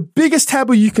the biggest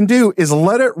taboo you can do is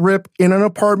let it rip in an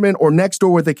apartment or next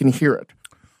door where they can hear it.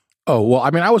 Oh, well, I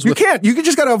mean, You can't. You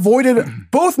just got to avoid it,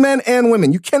 both men and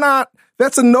women. You cannot.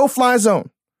 That's a no-fly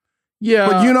zone. Yeah.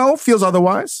 But feels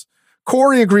otherwise.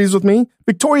 Corey agrees with me.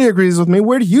 Victoria agrees with me.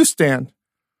 Where do you stand?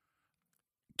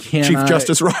 Chief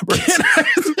Justice Roberts.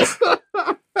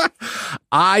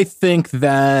 I think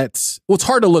that, well, it's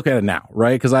hard to look at it now,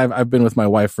 right? Because I've been with my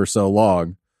wife for so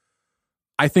long.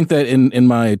 I think that in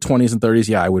my 20s and 30s,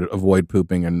 yeah, I would avoid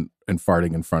pooping and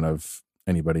farting in front of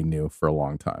anybody new for a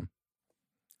long time.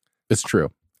 It's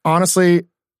true. Honestly,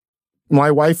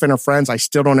 my wife and her friends, I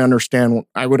still don't understand.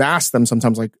 I would ask them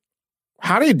sometimes, like,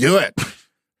 how do you do it?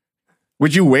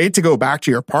 Would you wait to go back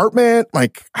to your apartment?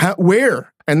 Like,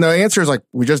 where? And the answer is like,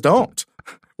 we just don't.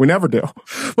 We never do.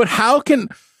 But how can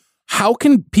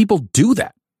people do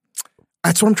that?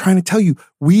 That's what I'm trying to tell you.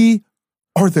 We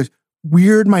are the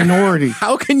weird minority.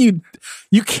 How can you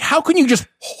just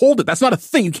hold it? That's not a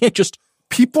thing. You can't just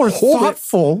people are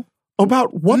thoughtful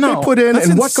about what they put in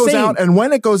and what goes out and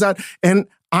when it goes out. And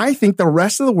I think the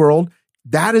rest of the world,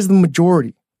 that is the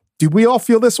majority. Do we all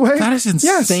feel this way? That is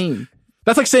insane. Yes.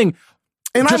 That's like saying,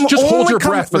 and just hold your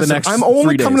breath for the next 3 days. I'm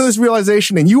only coming to this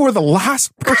realization, and you are the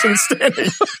last person standing.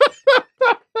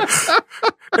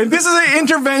 And this is an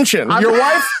intervention. Your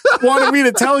wife wanted me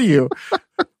to tell you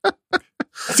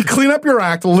to clean up your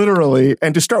act, literally,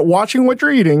 and to start watching what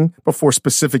you're eating before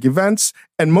specific events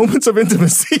and moments of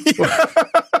intimacy.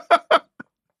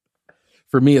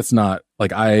 For me, it's not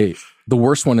like the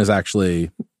worst one is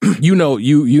actually, you know,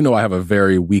 I have a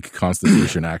very weak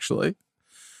constitution, actually.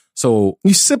 So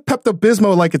you sip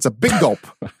Pepto-Bismol like it's a big gulp.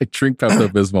 I drink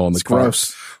Pepto-Bismol in the car.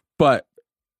 Gross. But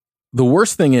the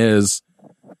worst thing is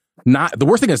not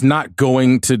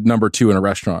going to number 2 in a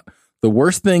restaurant. The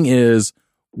worst thing is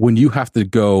when you have to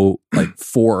go like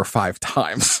 4 or 5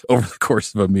 times over the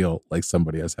course of a meal, like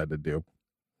somebody has had to do.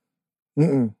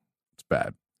 It's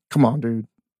bad. Come on, dude.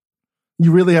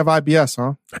 You really have IBS,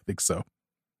 huh? I think so.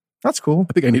 That's cool.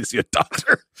 I think I need to see a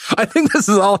doctor. I think this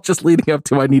is all just leading up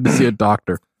to I need to see a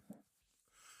doctor.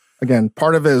 Again,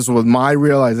 part of it is with my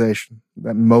realization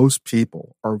that most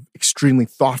people are extremely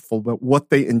thoughtful about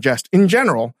what they ingest in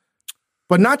general,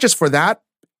 but not just for that.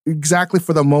 exactly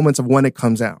for the moments of when it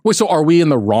comes out. Wait, so are we in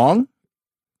the wrong?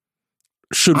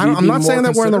 Should we? I'm not saying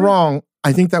that we're in the wrong.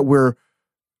 I think that we're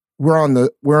on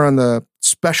the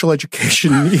special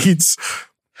education needs.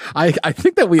 I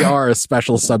think that we are a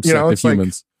special subset of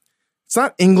humans. It's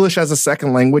not English as a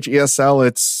second language, ESL.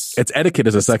 It's etiquette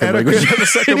as a second language. As a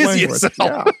second language.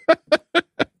 ESL.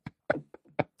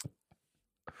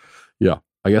 Yeah.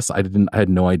 I guess I had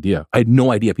no idea. I had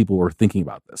no idea people were thinking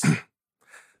about this.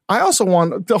 I also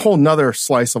want the whole nother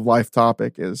slice of life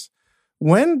topic is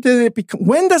when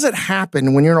does it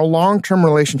happen when you're in a long-term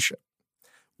relationship?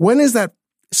 When is that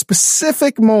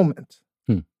specific moment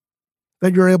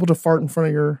that you're able to fart in front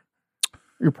of your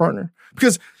partner?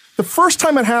 Because the first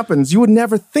time it happens, you would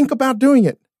never think about doing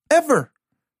it. Ever.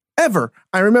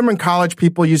 I remember in college,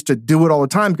 people used to do it all the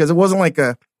time because it wasn't like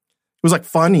it was like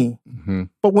funny. Mm-hmm.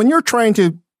 But when you're trying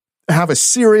to have a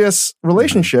serious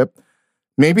relationship,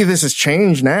 maybe this has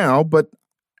changed now, but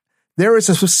there is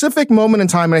a specific moment in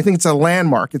time, and I think it's a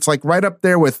landmark. It's like right up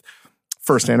there with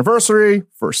first anniversary,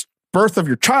 first birth of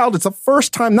your child. It's the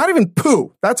first time, not even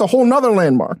poo. That's a whole nother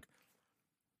landmark.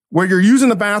 Where you're using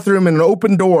the bathroom in an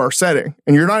open door setting,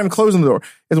 and you're not even closing the door,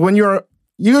 is when you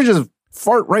just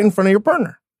fart right in front of your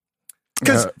partner.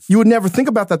 Because you would never think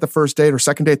about that the first date or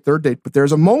second date, third date, but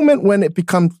there's a moment when it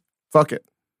becomes, fuck it.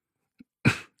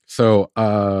 So,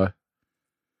 I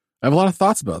have a lot of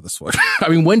thoughts about this one. I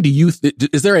mean, when do you,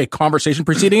 is there a conversation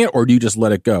preceding it, or do you just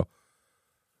let it go?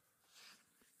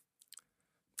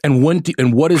 And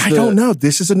what is I don't know.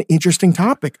 This is an interesting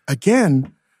topic.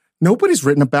 Again, nobody's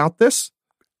written about this.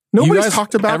 Nobody's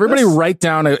talked about everybody this. Write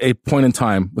down a point in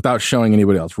time without showing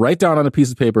anybody else. Write down on a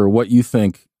piece of paper what you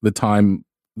think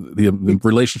the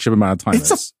relationship amount of time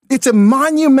is. It's a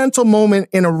monumental moment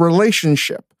in a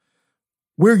relationship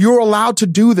where you're allowed to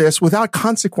do this without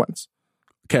consequence.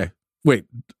 Okay. Wait,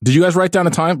 did you guys write down a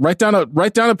time? Write down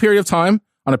a period of time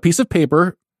on a piece of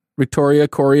paper. Victoria,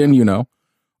 Corey, and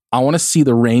I want to see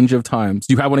the range of times.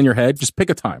 Do you have one in your head? Just pick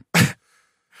a time.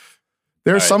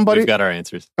 There's somebody. We've got our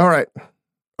answers. All right.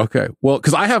 Okay. Well,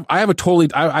 because I have a totally,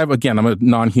 again, I'm a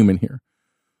non-human here.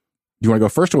 Do you want to go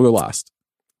first or we'll go last?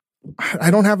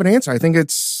 I don't have an answer. I think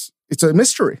it's a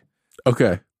mystery.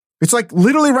 Okay. It's like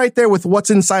literally right there with what's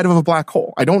inside of a black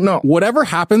hole. I don't know. Whatever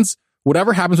happens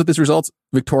with these results,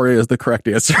 Victoria is the correct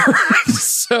answer.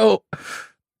 So,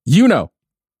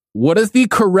 what is the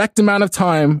correct amount of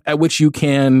time at which you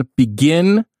can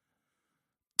begin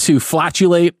to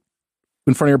flatulate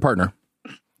in front of your partner?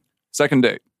 Second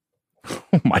date.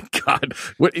 Oh my God.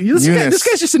 This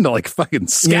guy's just into like fucking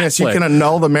scat Yes, play. you can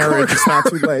annul the marriage. It's not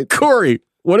too late. Corey,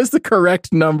 what is the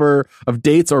correct number of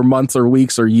dates or months or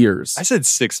weeks or years? I said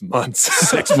 6 months.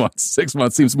 6 months. 6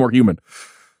 months seems more human.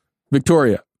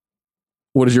 Victoria,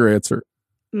 what is your answer?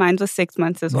 Mine was 6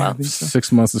 months as well.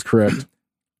 6 months is correct.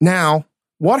 Now,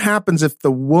 what happens if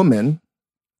the woman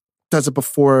does it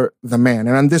before the man?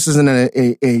 And this isn't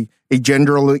a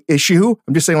gender issue.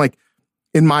 I'm just saying, like,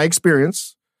 in my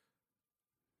experience,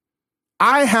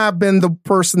 I have been the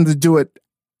person to do it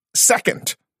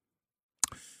second.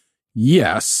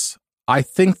 Yes, I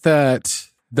think that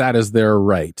is their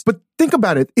right. But think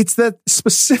about it. It's that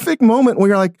specific moment where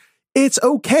you're like, it's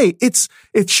okay.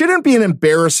 It shouldn't be an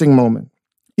embarrassing moment.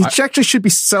 It actually should be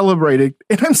celebrated.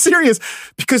 And I'm serious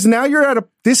because now you're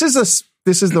this is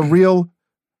the real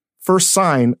first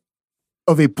sign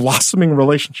of a blossoming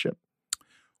relationship.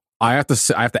 I have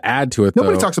to add to it.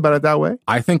 Nobody talks about it that way.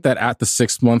 I think that at the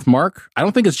 6 month mark, I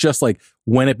don't think it's just like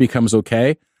when it becomes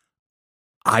okay.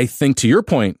 I think to your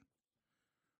point,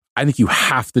 I think you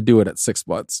have to do it at 6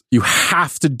 months. You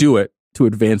have to do it to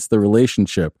advance the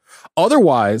relationship.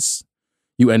 Otherwise,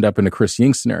 you end up in a Chris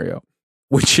Ying scenario,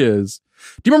 which is,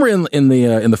 do you remember in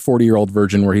the 40-year-old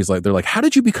virgin where he's like, they're like, how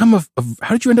did you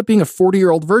end up being a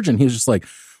 40-year-old virgin? He's just like,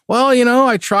 well,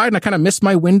 I tried and I kind of missed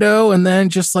my window, and then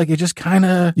just like it just kind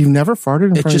of you've never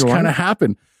farted in front of your wife? It just kind of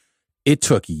happened. It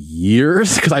took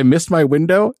years because I missed my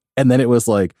window, and then it was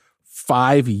like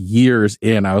 5 years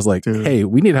in. I was like, dude, hey,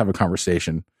 we need to have a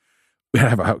conversation. We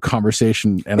had to have a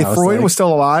conversation. And if I was Freud like, was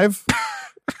still alive,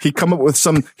 he'd come up with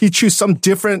he'd choose some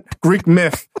different Greek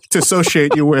myth to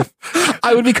associate you with.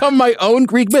 I would become my own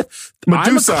Greek myth.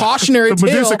 Medusa, I'm a cautionary the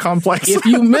Medusa tale. complex. If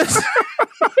you miss,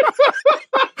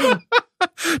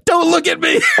 don't look at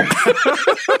me.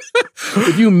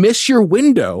 If you miss your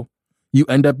window, you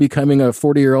end up becoming a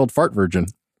 40-year-old fart virgin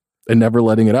and never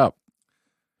letting it up.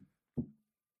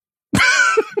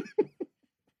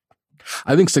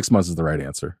 I think 6 months is the right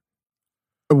answer.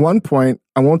 At one point,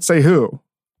 I won't say who,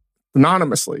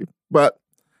 anonymously, but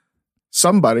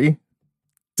somebody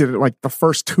did it like the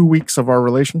first 2 weeks of our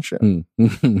relationship. And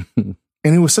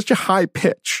it was such a high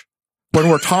pitch when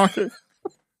we're talking.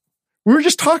 We were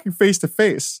just talking face to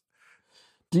face.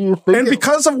 Do you think? And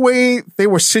because of the way they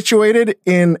were situated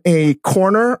in a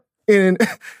corner, in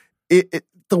the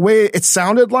way it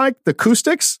sounded like the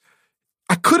acoustics,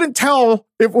 I couldn't tell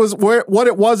it was what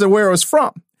it was and where it was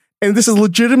from. And this is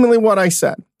legitimately what I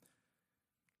said.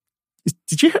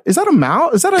 Is that a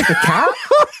mouse? Is that like a cat?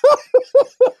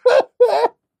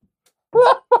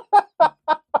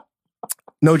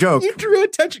 No joke. You drew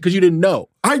attention because you didn't know.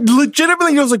 I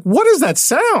legitimately was like, what is that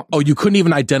sound? Oh, you couldn't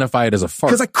even identify it as a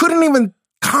fart. Because I couldn't even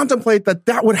contemplate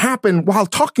that would happen while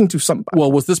talking to somebody.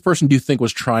 Well, was this person, do you think,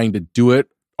 was trying to do it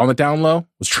on the down low?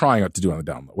 Was trying to do it on the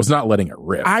down low. Was not letting it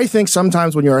rip. I think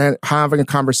sometimes when you're having a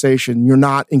conversation, you're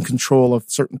not in control of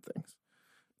certain things.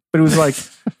 But it was like,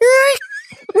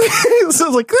 it was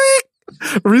like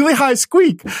really high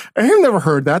squeak. I have never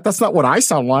heard that. That's not what I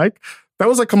sound like. That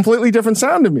was a completely different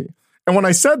sound to me. And when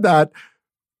I said that's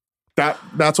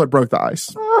what broke the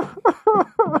ice.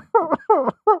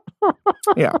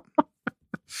 Yeah.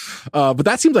 But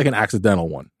that seems like an accidental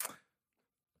one.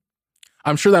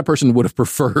 I'm sure that person would have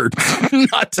preferred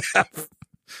not to have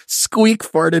squeak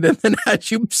farted and then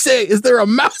had you say, is there a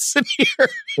mouse in here?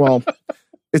 Well,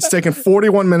 it's taken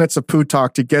 41 minutes of poo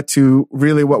talk to get to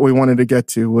really what we wanted to get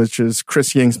to, which is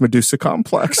Chris Ying's Medusa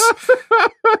complex.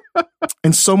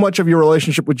 And so much of your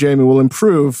relationship with Jamie will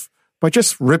improve by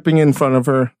just ripping in front of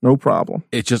her. No problem.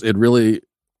 It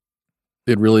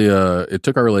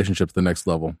took our relationship to the next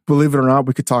level. Believe it or not,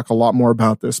 we could talk a lot more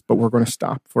about this, but we're going to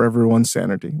stop for everyone's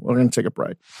sanity. We're going to take a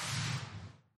break.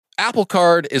 Apple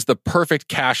Card is the perfect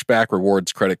cashback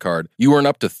rewards credit card. You earn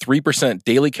up to 3%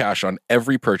 daily cash on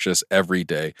every purchase every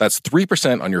day. That's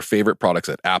 3% on your favorite products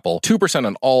at Apple, 2%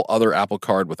 on all other Apple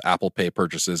Card with Apple Pay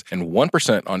purchases, and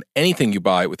 1% on anything you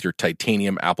buy with your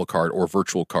titanium Apple Card or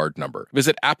virtual card number.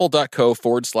 Visit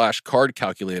apple.co/card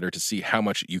calculator to see how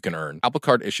much you can earn. Apple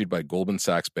Card issued by Goldman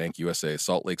Sachs Bank USA,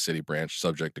 Salt Lake City branch,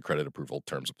 subject to credit approval.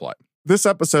 Terms apply. This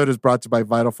episode is brought to you by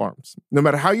Vital Farms. No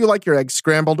matter how you like your eggs,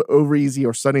 scrambled, over easy,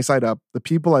 or sunny side up, the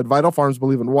people at Vital Farms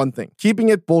believe in one thing: keeping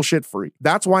it bullshit free.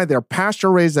 That's why their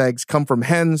pasture-raised eggs come from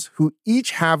hens who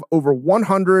each have over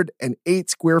 108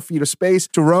 square feet of space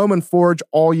to roam and forage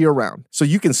all year round. So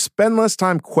you can spend less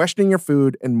time questioning your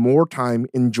food and more time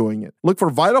enjoying it. Look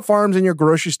for Vital Farms in your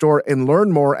grocery store and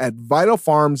learn more at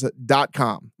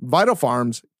vitalfarms.com. Vital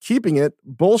Farms, keeping it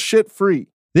bullshit free.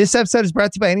 This episode is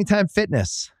brought to you by Anytime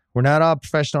Fitness. We're not all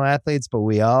professional athletes, but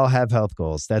we all have health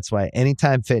goals. That's why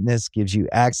Anytime Fitness gives you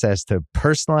access to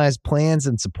personalized plans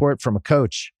and support from a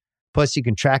coach. Plus, you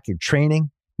can track your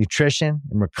training, nutrition,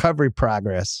 and recovery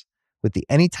progress with the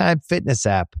Anytime Fitness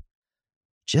app,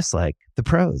 just like the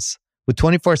pros. With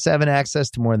 24/7 access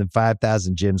to more than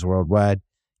 5,000 gyms worldwide,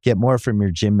 get more from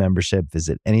your gym membership.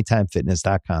 Visit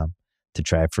anytimefitness.com to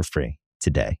try it for free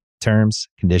today. Terms,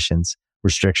 conditions,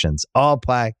 restrictions all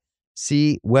apply.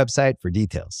 See website for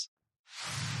details.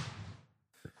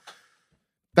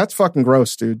 That's fucking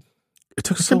gross, dude. It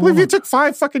took I so can't believe long. you took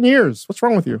 5 fucking years. What's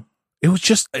wrong with you? It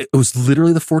was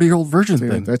literally the 40-year-old virgin Dude,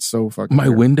 thing. that's so fucking My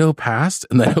weird. window passed,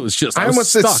 and then it was just, I was almost,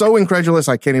 stuck. it's so incredulous.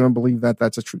 I can't even believe that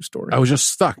that's a true story. I was just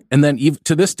stuck. And then even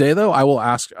to this day, though, I will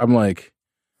ask, I'm like,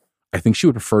 I think she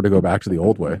would prefer to go back to the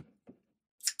old way,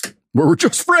 where we're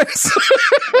just friends.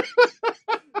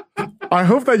 I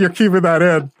hope that you're keeping that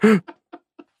in.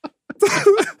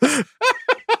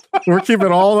 We're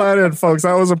keeping all that in, folks.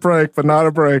 That was a break, but not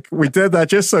a break. We did that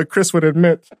just so Chris would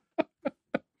admit.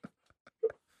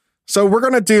 So we're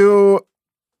going to do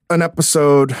we're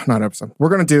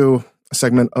going to do a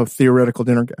segment of Theoretical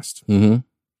Dinner Guest. Mm-hmm.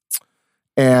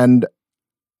 And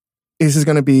this is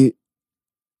going to be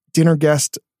Dinner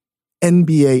Guest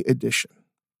NBA edition.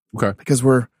 Okay. Because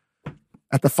we're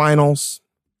at the finals.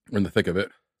 We're in the thick of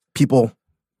it. People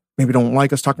maybe don't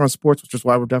like us talking about sports, which is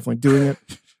why we're definitely doing it.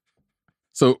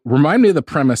 So remind me of the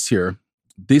premise here.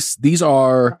 These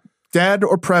are Dead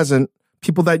or present,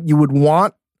 people that you would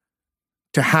want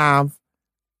to have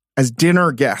as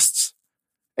dinner guests.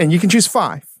 And you can choose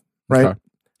 5, right? Okay.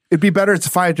 It'd be better it's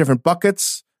 5 different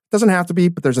buckets. Doesn't have to be,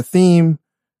 but there's a theme.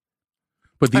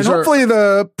 But these and are hopefully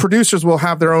the producers will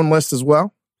have their own list as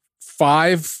well.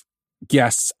 5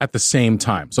 guests at the same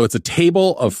time. So it's a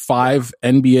table of 5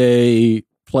 NBA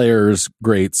players,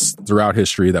 greats throughout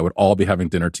history that would all be having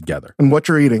dinner together. And what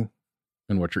you're eating.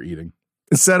 And what you're eating.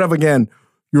 Instead of, again,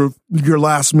 your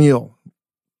last meal.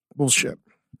 Bullshit.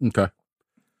 Okay.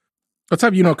 Let's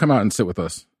have come out and sit with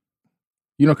us.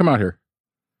 Come out here.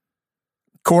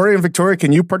 Corey and Victoria,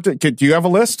 can you do you have a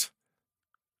list?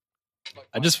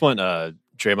 I just want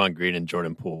Draymond Green and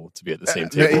Jordan Poole to be at the same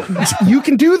table. You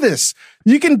can do this.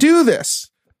 You can do this.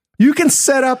 You can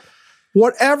set up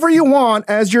whatever you want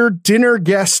as your dinner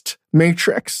guest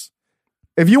matrix.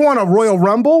 If you want a Royal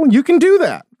Rumble, you can do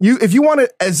that. If you want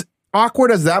it as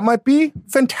awkward as that might be,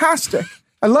 fantastic.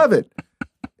 I love it.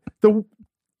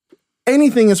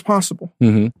 Anything is possible.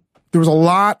 Mm-hmm. There was a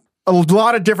lot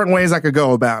of different ways I could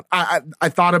go about. I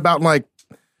thought about like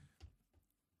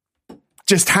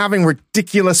just having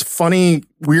ridiculous, funny,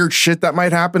 weird shit that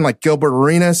might happen, like Gilbert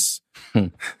Arenas,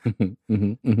 Jean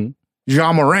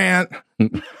Morant. I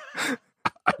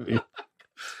mean,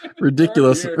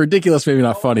 ridiculous, maybe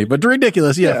not funny, but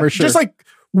ridiculous, yeah, for sure. Just like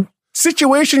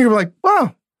situation, you're like,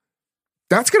 wow,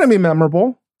 that's going to be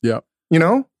memorable. Yeah. You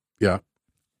know? Yeah.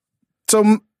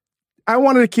 So I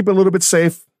wanted to keep it a little bit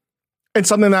safe and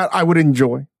something that I would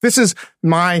enjoy. This is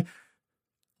my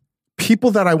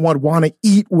people that I want to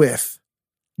eat with.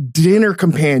 Dinner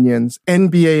companions,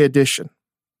 NBA edition.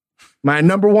 My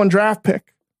number one draft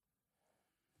pick.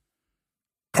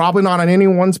 Probably not on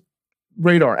anyone's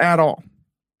radar at all.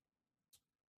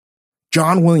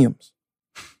 John Williams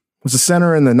was a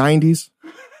center in the 90s.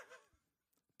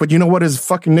 But you know what his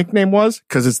fucking nickname was?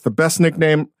 Because it's the best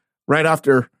nickname right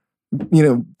after,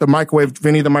 the microwave,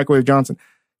 Vinny the Microwave Johnson.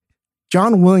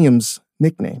 John Williams'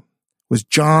 nickname was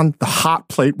John the Hot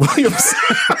Plate Williams.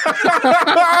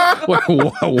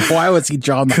 Why was he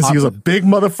John the Hot Plate? Because he was a big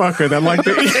motherfucker that liked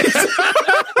to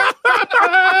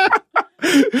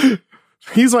eat.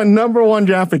 He's my number one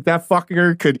draft pick. That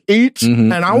fucker could eat.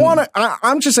 Mm-hmm, and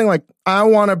I'm just saying, like, I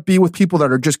want to be with people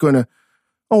that are just going to,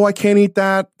 I can't eat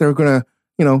that. They're going to,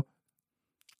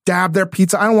 dab their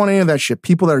pizza. I don't want any of that shit.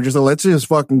 People that are just, let's just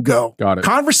fucking go. Got it.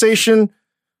 Conversation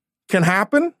can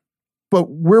happen, but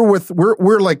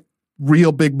we're like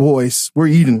real big boys. We're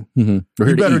eating. Mm-hmm.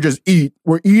 You better just eat.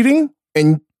 We're eating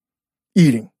and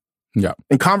eating. Yeah.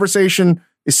 And conversation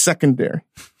is secondary.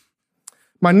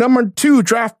 My number two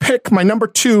draft pick,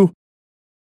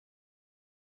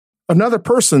 another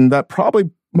person that probably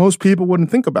most people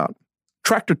wouldn't think about.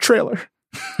 Tractor Trailer.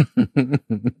 That's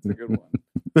a good one.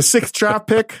 The sixth draft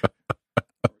pick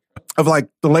of like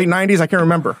the late 90s, I can't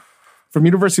remember. From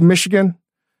University of Michigan,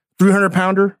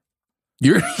 300-pounder.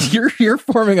 You're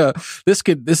forming this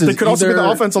could also be the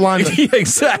offensive lineman. Yeah,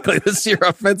 exactly. This is your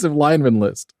offensive lineman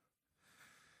list.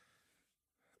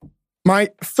 My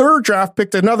third draft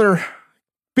picked another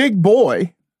big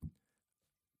boy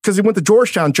because he went to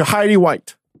Georgetown, Jahidi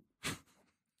White.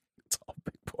 It's all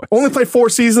big boys. Only played 4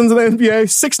 seasons in the NBA,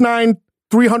 6'9",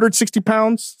 360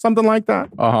 pounds, something like that.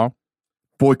 Uh-huh.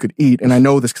 Boy could eat. And I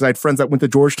know this because I had friends that went to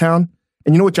Georgetown.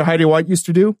 And you know what Jahidi White used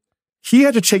to do? He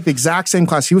had to take the exact same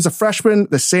class. He was a freshman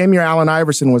the same year Allen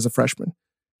Iverson was a freshman.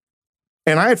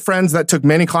 And I had friends that took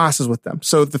many classes with them.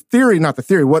 So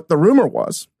what the rumor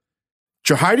was,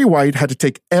 Jahidi White had to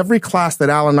take every class that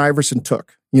Allen Iverson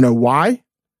took. You know why?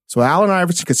 So Allen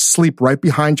Iverson could sleep right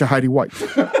behind Jahidi White.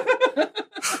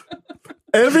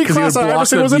 Every class that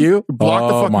Iverson was in,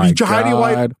 blocked the fucking Jahidi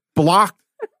White blocked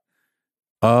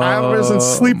Iverson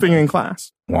sleeping in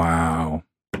class. Wow.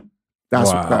 That's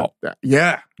what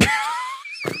yeah.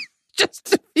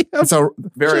 It's a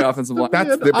very offensive line.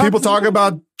 People talk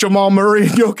about Jamal Murray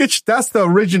and Jokic. That's the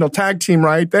original tag team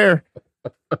right there.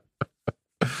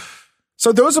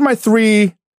 So those are my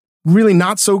 3 really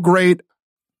not so great.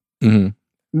 Mm-hmm.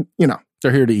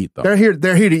 They're here to eat though. They're here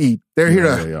to eat. They're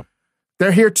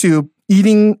here to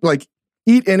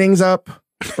eat innings up,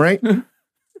 right?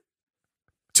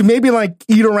 To maybe like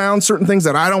eat around certain things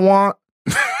that I don't want.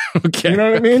 Okay. You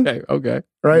know what I mean? Okay.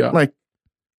 Right? Yeah. Like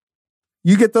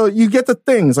you get the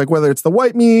things, like whether it's the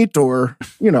white meat or,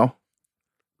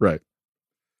 right.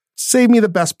 Save me the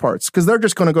best parts because they're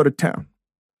just going to go to town.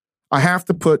 I have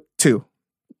to put 2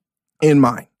 in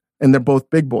mine, and they're both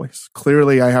big boys.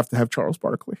 Clearly, I have to have Charles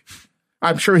Barkley.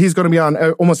 I'm sure he's going to be on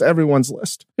almost everyone's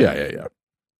list. Yeah.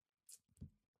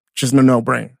 Just a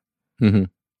no-brainer. Mm-hmm.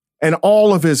 And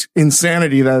all of his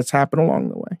insanity that's happened along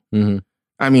the way. Mm-hmm.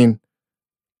 I mean,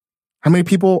 how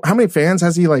many fans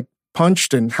has he like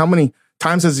punched, and how many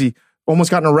times has he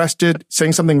almost gotten arrested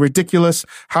saying something ridiculous?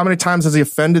 How many times has he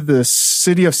offended the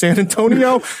city of San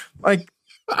Antonio? Like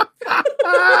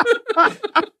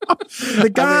the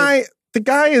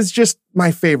guy is just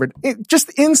my favorite.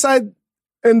 Just inside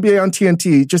NBA on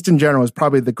TNT, just in general, is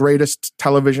probably the greatest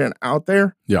television out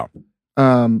there. Yeah.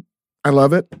 I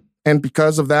love it. And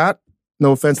because of that,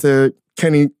 no offense to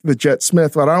Kenny the Jet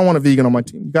Smith, but I don't want a vegan on my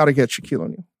team. You got to get Shaquille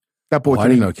O'Neal. That boy. I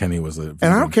didn't know Kenny was a vegan.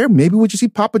 And I don't care. Maybe we'll just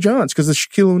eat Papa John's because it's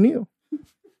Shaquille O'Neal.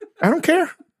 I don't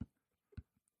care.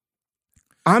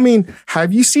 I mean,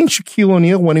 have you seen Shaquille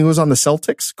O'Neal when he was on the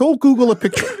Celtics? Go Google a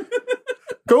picture.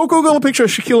 Go Google a picture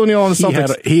of Shaquille O'Neal on the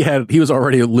Celtics. He was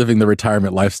already living the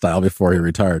retirement lifestyle before he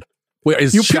retired. Wait,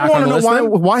 is You Shaq people on want the to list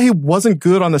know then? why he wasn't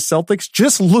good on the Celtics?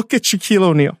 Just look at Shaquille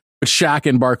O'Neal. Shaq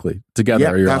and Barkley together.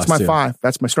 Yeah, are your that's last my two. 5.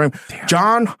 That's my starting.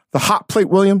 John, the hot plate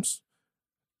Williams,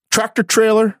 tractor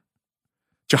trailer,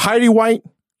 Jahidi White,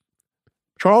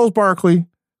 Charles Barkley,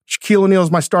 Shaquille O'Neal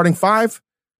is my starting 5.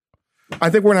 I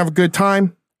think we're going to have a good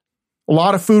time. A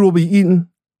lot of food will be eaten.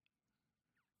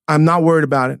 I'm not worried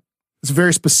about it. It's a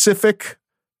very specific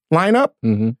lineup.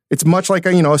 Mm-hmm. It's much like,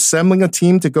 assembling a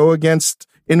team to go against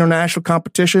international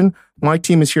competition. My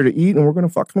team is here to eat, and we're going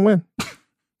to fucking win.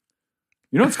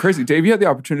 You know what's crazy, Dave? You had the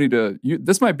opportunity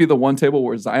this might be the one table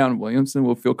where Zion Williamson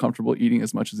will feel comfortable eating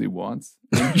as much as he wants.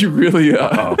 And you really,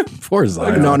 Poor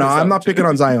Zion. No, I'm not picking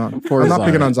on Zion. I'm not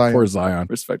picking on Zion. Poor Zion.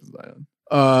 respect to Zion.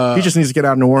 He just needs to get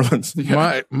out of New Orleans.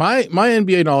 My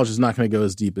NBA knowledge is not going to go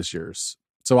as deep as yours.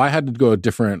 So I had to go a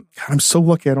different. God, I'm so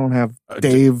lucky I don't have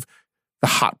Dave, the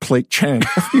hot plate Chang.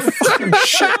 You fucking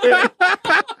shit.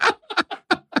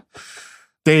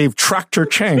 Dave Tractor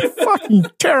Chang. Fucking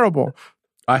terrible.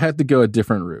 I had to go a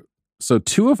different route. So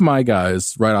 2 of my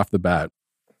guys right off the bat,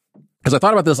 because I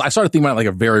thought about this, I started thinking about it like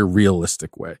a very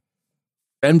realistic way.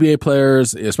 NBA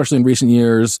players, especially in recent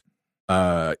years,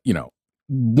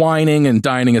 whining and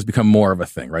dining has become more of a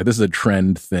thing, right? This is a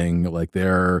trend thing. Like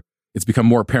it's become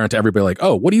more apparent to everybody. Like,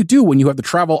 oh, what do you do when you have to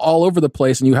travel all over the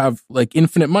place and you have like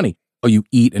infinite money? Oh, you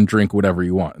eat and drink whatever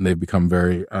you want, and they've become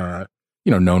very,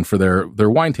 known for their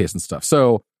wine taste and stuff.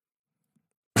 So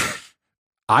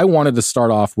I wanted to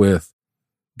start off with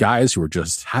guys who are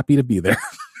just happy to be there.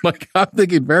 Like I'm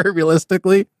thinking very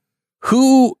realistically,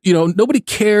 who, nobody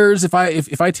cares if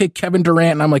I take Kevin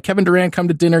Durant and I'm like, Kevin Durant, come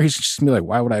to dinner. He's just gonna be like,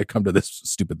 why would I come to this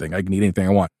stupid thing? I can eat anything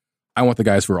I want. I want the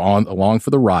guys who are along for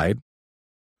the ride.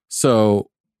 So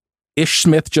Ish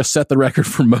Smith just set the record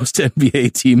for most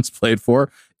NBA teams played for.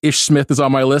 Ish Smith is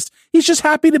on my list. He's just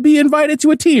happy to be invited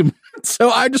to a team. So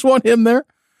I just want him there.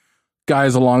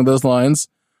 Guys along those lines.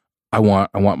 I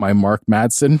want my Mark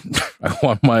Madsen. I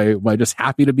want my just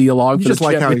happy to be along You for just the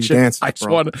like how he championship. dances, I just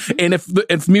bro. want, and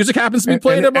if music happens to be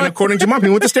played, and according to Mom, he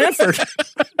went to Stanford.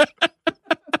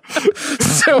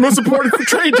 so Most important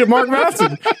trade to Mark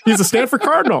Madsen. He's a Stanford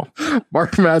Cardinal.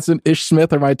 Mark Madsen, Ish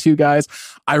Smith are my 2 guys.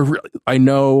 I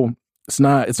know it's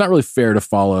not really fair to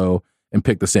follow and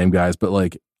pick the same guys, but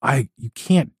like you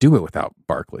can't do it without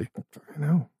Barkley. I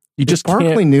know. You just Barkley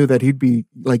can't. knew that he'd be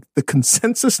like the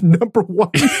consensus number 1.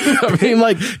 I mean,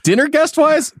 like dinner guest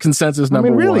wise, consensus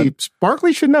number really, 1.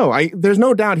 Barkley should know. There's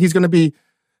no doubt he's going to be,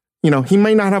 he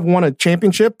may not have won a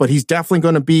championship, but he's definitely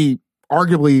going to be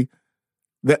arguably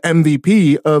the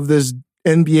MVP of this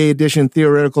NBA edition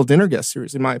theoretical dinner guest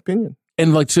series, in my opinion.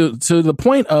 And like to the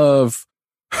point of,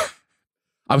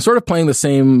 I'm sort of playing the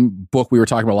same book we were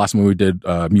talking about last time when we did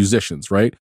musicians,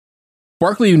 right?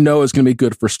 Barkley, is going to be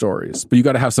good for stories, but you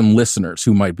got to have some listeners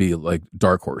who might be like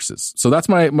dark horses. So that's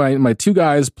my 2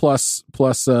 guys plus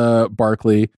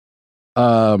Barkley.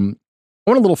 I want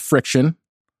a little friction.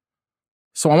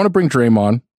 So I want to bring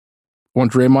Draymond. I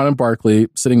want Draymond and Barkley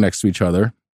sitting next to each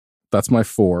other. That's my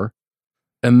 4.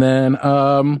 And then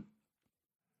I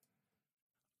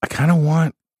kind of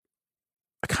want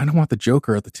the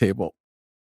Joker at the table.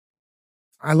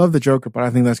 I love the Joker, but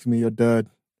I think that's going to be a dud.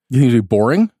 You think it'd be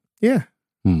boring? Yeah.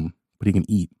 But he can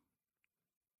eat.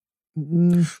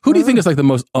 Who do you think is like the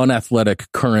most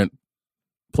unathletic current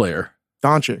player?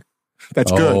 Doncic.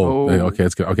 That's good. Oh, okay,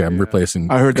 it's good. Okay, I'm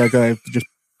replacing. I heard that guy just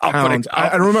pounds.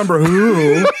 I'll- I don't remember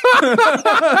who.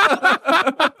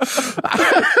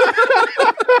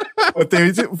 But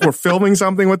they were filming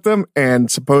something with them,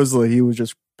 and supposedly he was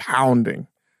just pounding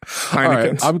All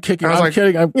right, Heinekens. I'm kicking. I was I'm like,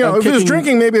 kidding. I'm, if I'm he was kicking,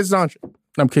 drinking, maybe it's Doncic.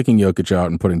 I'm kicking Jokic out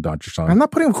and putting Doncic on. I'm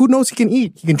not putting him. Who knows he can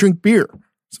eat? He can drink beer.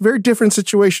 It's a very different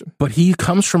situation. But he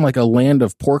comes from like a land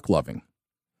of pork loving.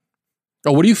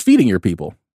 Oh, what are you feeding your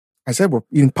people? I said we're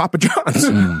eating Papa John's.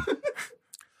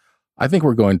 I think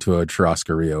we're going to a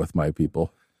churrascaria with my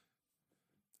people.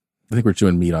 I think we're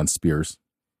doing meat on spears.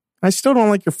 I still don't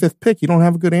like your 5th pick. You don't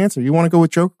have a good answer. You want to go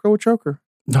with Joker? Go with Joker.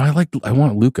 No, I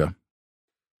want Luka.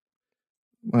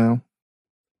 Well,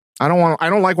 I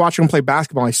don't like watching him play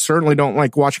basketball. I certainly don't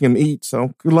like watching him eat.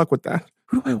 So good luck with that.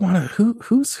 Who do I want to?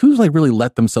 Who's like really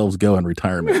let themselves go in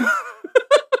retirement?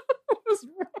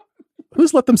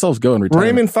 Who's let themselves go in retirement?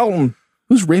 Raymond Felton.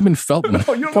 Who's Raymond Felton?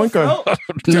 Oh, you don't Point know guard.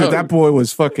 Dude, No. that boy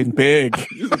was fucking big.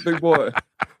 He's a big boy.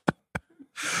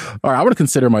 All right, I'm going to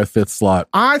consider my 5th slot.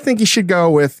 I think you should go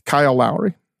with Kyle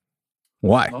Lowry.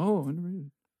 Why? Oh,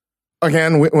 underrated.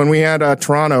 Again, when we had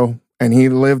Toronto and he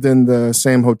lived in the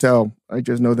same hotel, I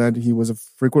just know that he was a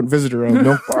frequent visitor of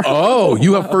Milk Bar. Oh,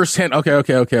 you have firsthand.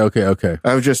 Okay.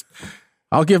 I was just,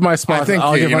 I'll give my spot. I think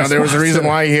I'll give my there was a spot reason to-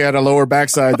 why he had a lower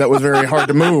backside that was very hard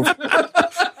to move.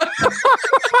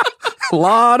 A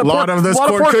lot of those lot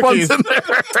corn pork cookies. buns in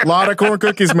there. A lot of corn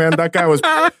cookies, man. That guy was.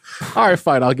 All right,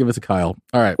 fine. I'll give it to Kyle.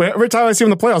 All right. Every time I see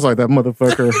him in the playoffs, like that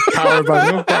motherfucker powered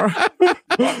by milk bar.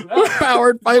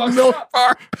 Powered by milk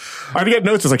bar. I'd get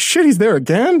notes. It's like, shit, he's there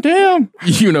again. Damn.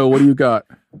 You know, what do you got?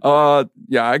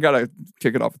 Yeah, I gotta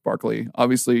kick it off with Barkley.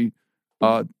 Obviously,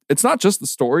 it's not just the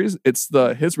stories; it's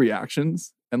his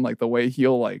reactions and like the way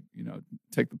he'll like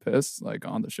take the piss like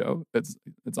on the show. It's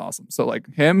awesome. So like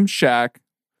him, Shaq.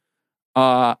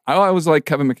 I always like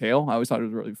Kevin McHale. I always thought it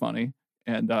was really funny,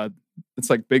 and it's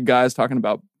like big guys talking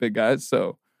about big guys.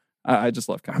 So I just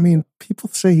love Kevin. I mean, people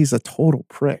say he's a total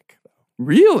prick.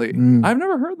 Really? I've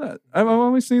never heard that. I've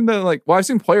only seen I've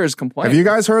seen players complain. Have you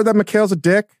guys heard that McHale's a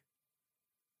dick?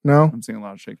 No, I'm seeing a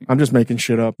lot of shaking. I'm just making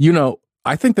shit up. You know,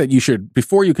 I think that you should,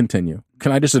 before you continue,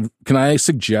 can I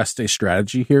suggest a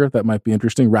strategy here that might be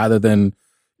interesting rather than,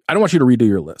 I don't want you to redo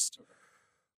your list,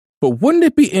 but wouldn't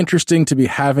it be interesting to be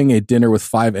having a dinner with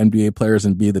 5 NBA players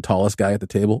and be the tallest guy at the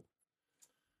table?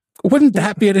 Wouldn't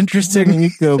that be an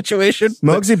interesting situation?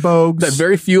 Muggsy Bogues. That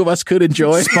very few of us could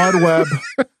enjoy. Spud Webb.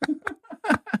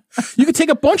 You could take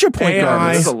a bunch of point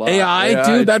guards. AI,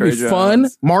 dude, that'd be fun.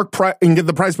 Mark Price, and get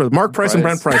the Price brothers. Mark Price and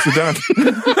Brent Price. You're done.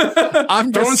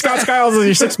 I'm throwing just Scott Skiles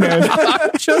as your 6th man. I'm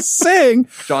just saying.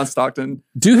 John Stockton.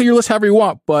 Do your list however you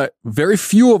want, but very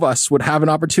few of us would have an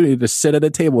opportunity to sit at a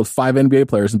table with 5 NBA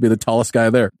players and be the tallest guy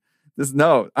there.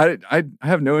 I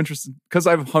have no interest because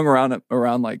I've hung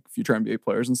around like future NBA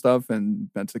players and stuff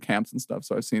and been to camps and stuff.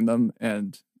 So I've seen them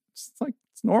and it's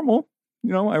normal. You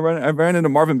know, I ran into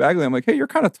Marvin Bagley. I'm like, hey, you're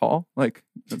kind of tall, like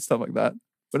and stuff like that.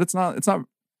 But it's not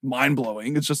mind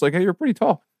blowing. It's just like, hey, you're pretty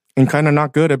tall and kind of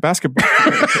not good at basketball.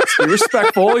 Be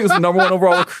respectful. He was the number 1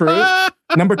 overall recruit.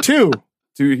 Number 2,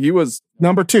 dude, he was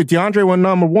number 2. DeAndre went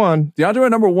number 1. DeAndre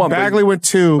went number 1. Bagley went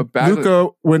 2. Luka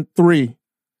went 3. Okay.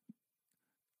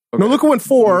 No, Luka went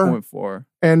 4. Luka went 4.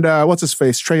 And what's his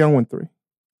face? Trae Young went 3.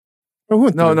 Oh, who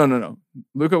went 3? No.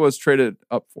 Luka was traded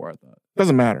up 4, I thought.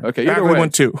 Doesn't matter. Okay, Bagley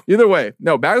went 2. Either way,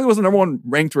 no, Bagley was the number 1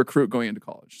 ranked recruit going into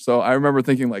college. So I remember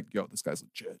thinking like, yo, this guy's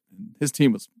legit. And his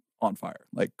team was on fire.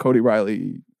 Like Cody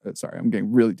Riley. Sorry, I'm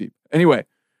getting really deep. Anyway,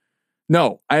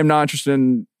 no, I am not interested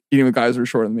in eating with guys who are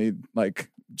shorter than me,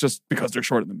 like just because they're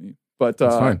shorter than me. But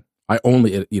that's fine. I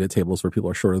only eat at tables where people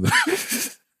are shorter than me.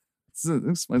 This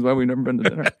explains why we've never been to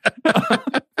dinner.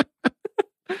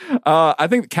 I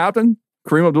think the captain,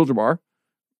 Kareem Abdul-Jabbar,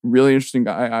 really interesting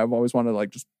guy. I've always wanted to like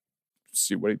just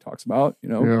see what he talks about. You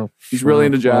know, yeah, he's really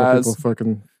into jazz. People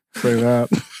fucking say that.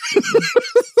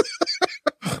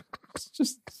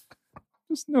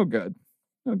 just no good.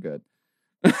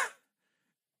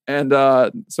 And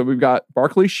so we've got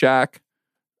Barkley, Shaq.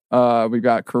 We've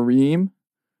got Kareem.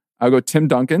 I'll go Tim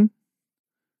Duncan.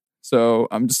 So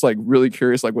I'm just like really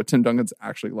curious, like what Tim Duncan's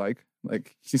actually like.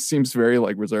 Like he seems very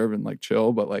like reserved and like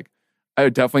chill, but like I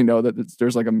would definitely know that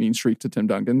there's like a mean streak to Tim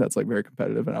Duncan that's like very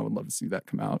competitive, and I would love to see that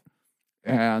come out.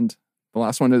 And the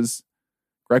last one is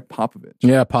Greg Popovich.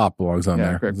 Yeah, Pop belongs on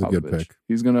there. Greg That's a good pick.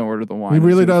 He's going to order the wine. He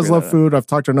really does love food. I've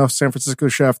talked to enough San Francisco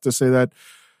chefs to say that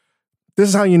this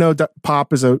is how you know that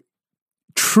Pop is a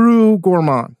true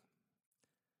gourmand.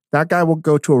 That guy will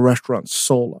go to a restaurant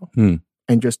solo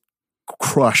and just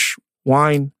crush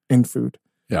wine and food.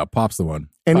 Yeah, Pop's the one.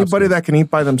 Anybody that can eat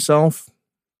by themselves,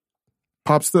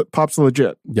 Pop's the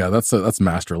legit. Yeah, that's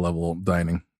master level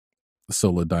dining, the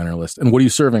solo diner list. And what are you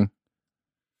serving?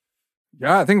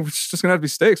 Yeah, I think it's just gonna have to be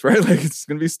steaks, right? Like it's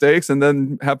gonna be steaks, and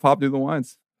then have Pop do the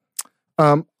wines.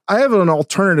 I have an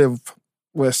alternative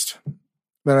list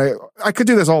that I could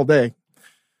do this all day,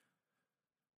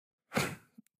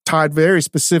 tied very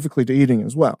specifically to eating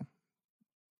as well.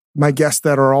 My guests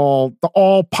that are the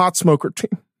all pot smoker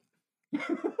team.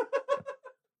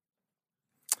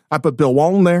 I put Bill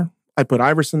Walton there. I put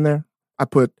Iverson there. I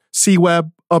put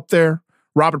C-Webb up there.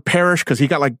 Robert Parrish, because he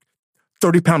got like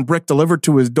 30-pound brick delivered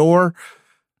to his door.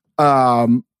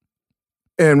 And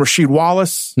Rasheed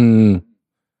Wallace. When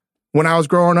I was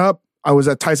growing up, I was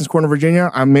at Tyson's Corner,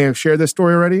 Virginia. I may have shared this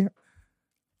story already.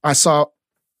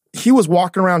 He was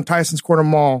walking around Tyson's Corner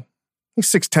Mall.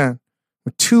 He's 6'10",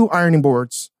 with 2 ironing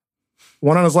boards.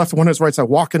 One on his left and one on his right side,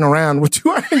 walking around with 2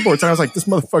 ironing boards. And I was like, this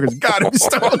motherfucker's got to be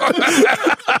stoned.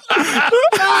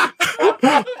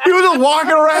 He was just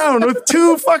walking around with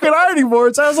 2 fucking ironing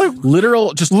boards. I was like,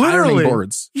 literally ironing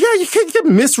boards. Yeah, you can't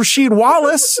miss Rasheed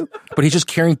Wallace. But he's just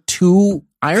carrying 2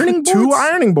 ironing boards? 2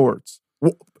 ironing boards.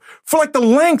 For like the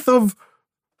length of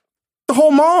the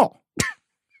whole mall.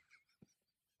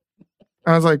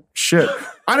 I was like, shit.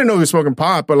 I didn't know he was smoking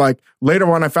pot, but like later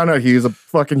when I found out he was a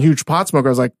fucking huge pot smoker,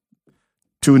 I was like,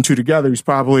 2 and 2 together, he's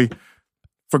probably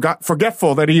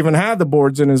forgetful that he even had the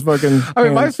boards in his fucking I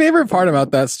mean, my hands. favorite part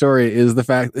about that story is the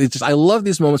fact it's just I love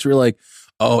these moments where you're like,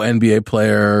 oh, NBA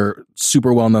player,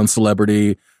 super well known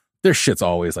celebrity, their shit's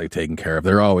always like taken care of.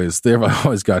 They've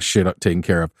always got shit taken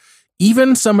care of.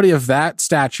 Even somebody of that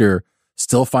stature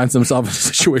still finds themselves in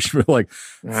a situation where like,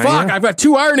 fuck, I've got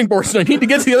 2 ironing boards and I need to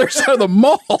get to the other side of the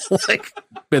mall. Like,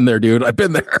 been there, dude. I've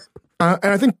been there. And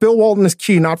I think Bill Walton is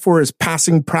key, not for his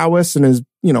passing prowess and his,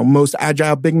 most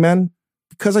agile big men,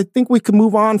 because I think we could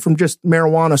move on from just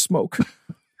marijuana smoke.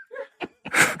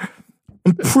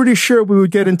 I'm pretty sure we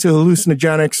would get into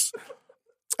hallucinogenics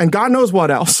and God knows what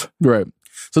else. Right.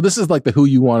 So this is like the who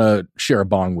you want to share a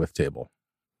bong with table.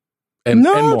 And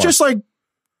more. just like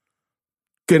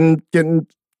getting,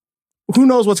 who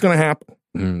knows what's going to happen?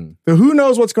 The who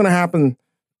knows what's going to happen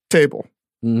table.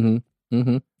 Mm-hmm.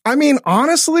 Mm-hmm. I mean,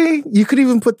 honestly, you could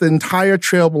even put the entire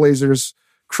Trailblazers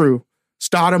crew,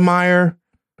 Stoudemire,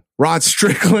 Rod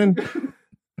Strickland,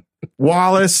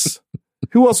 Wallace.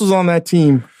 Who else was on that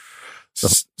team?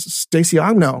 Stacey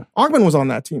Ogman. No, Ogman was on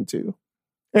that team too.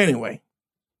 Anyway,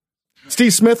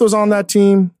 Steve Smith was on that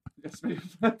team.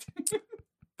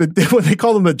 What they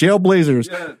call them, the Jailblazers.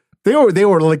 Yeah. They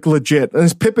were like legit.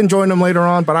 And Pippen joined them later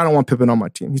on, but I don't want Pippen on my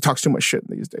team. He talks too much shit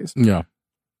these days. Yeah.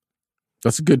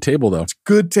 That's a good table, though. It's a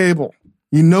good table.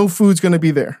 Food's going to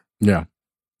be there. Yeah.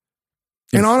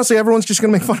 And honestly, everyone's just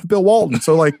going to make fun of Bill Walton.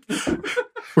 So, like,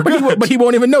 we're good. But he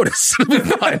won't even notice.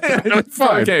 Fine. It's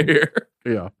fine. Okay, here.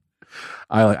 Yeah.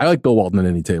 I like Bill Walton at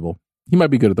any table. He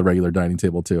might be good at the regular dining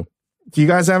table, too. Do you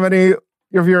guys have any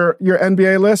of your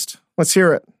NBA list? Let's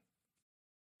hear it.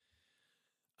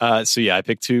 So I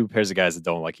picked 2 pairs of guys that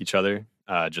don't like each other,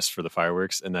 just for the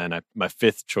fireworks. And then my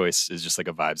 5th choice is just like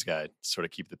a vibes guy to sort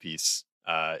of keep the peace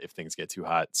if things get too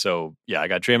hot. So I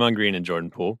got Draymond Green and Jordan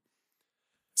Poole.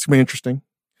 It's going to be interesting.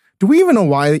 Do we even know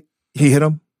why he hit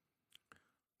him?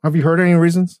 Have you heard any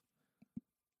reasons?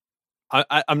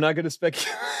 I'm not going to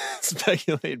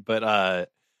speculate, but I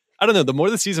don't know. The more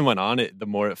the season went on, the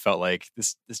more it felt like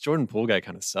this Jordan Poole guy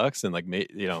kind of sucks. And like,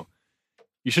 you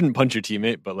shouldn't punch your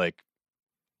teammate, but like,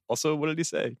 also, what did he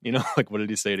say? Like, what did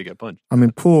he say to get punched? I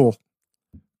mean, Poole,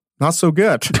 not so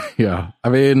good. Yeah. I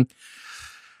mean,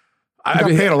 I got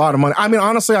paid a lot of money. I mean,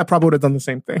 honestly, I probably would have done the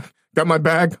same thing. Got my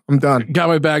bag, I'm done. Got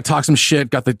my bag, talked some shit,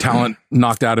 got the talent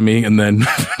knocked out of me, and then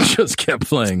just kept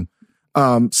playing.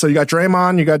 So you got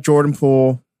Draymond, you got Jordan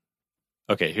Poole.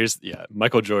 Okay, here's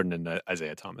Michael Jordan and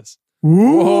Isaiah Thomas.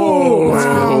 Ooh,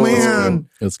 wow, man.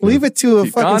 Leave it to a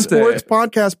fucking sports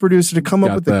podcast producer to come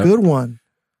up with a good one.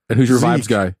 And who's your vibes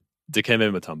guy?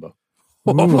 Dikembe Mutombo.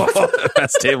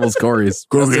 Best tables, Corey's.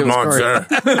 Go get monster.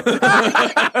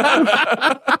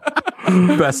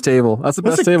 Best table. That's the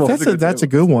best table. That's a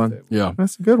good one. Yeah.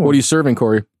 That's a good one. What are you serving,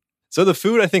 Corey? So the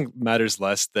food, I think, matters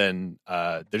less than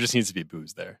there just needs to be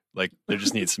booze there. Like, there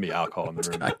just needs to be alcohol in the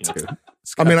room.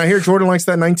 I mean, I hear Jordan likes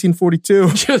that 1942.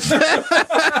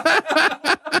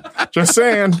 Just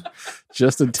saying.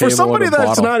 Just a table. For somebody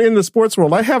that's not in the sports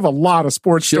world, I have a lot of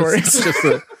sports stories.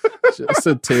 Just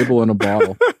a table and a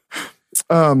bottle.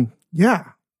 Yeah.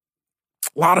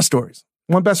 A lot of stories.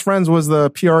 One of my best friends was the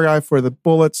PR guy for the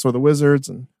Bullets or the Wizards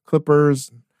and Clippers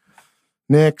and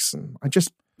Knicks. And I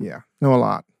just, know a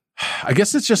lot. I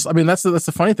guess it's just, I mean, that's the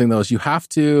funny thing though, is you have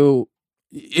to,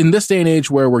 in this day and age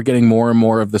where we're getting more and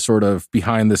more of the sort of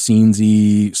behind the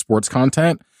scenes-y sports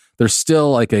content, there's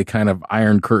still like a kind of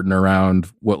iron curtain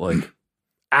around what like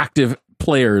active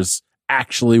players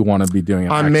actually want to be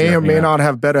doing. I may or may not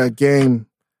have bet a game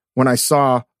when I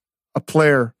saw a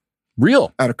player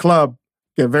at a club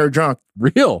get very drunk.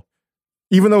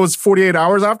 Even though it was 48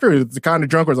 hours after, it's the kind of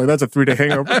drunk where it's like, that's a 3-day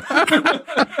hangover.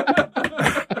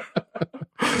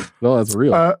 No, that's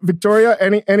real. Victoria,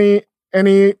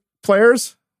 any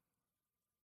players?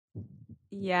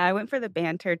 Yeah, I went for the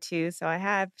banter too. So I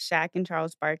have Shaq and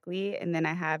Charles Barkley, and then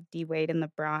I have D Wade and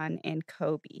LeBron and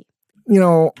Kobe.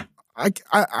 I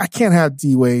can't have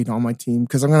D Wade on my team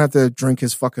because I'm gonna have to drink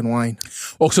his fucking wine.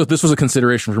 Oh, so this was a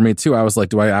consideration for me too. I was like,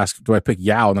 do I pick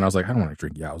Yao? And then I was like, I don't want to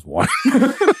drink Yao's wine.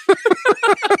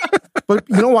 But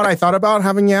you know what I thought about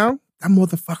having Yao? That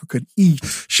motherfucker could eat.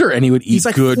 Sure, and he would eat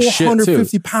like good shit too.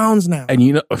 450 pounds now. And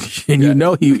you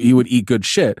know he would eat good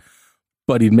shit,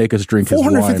 but he'd make us drink his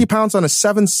wine. 450 pounds on a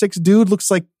 7'6" dude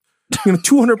looks like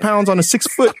 200 pounds on a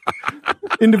 6-foot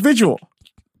individual.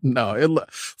 No,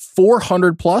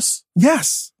 400 plus?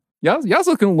 Yes. Yao's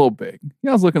looking a little big.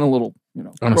 Yao's looking a little,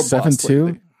 on a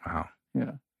 7'2". Wow.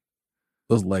 Yeah.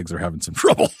 Those legs are having some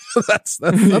trouble. That's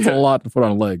a lot to put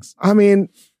on legs. I mean,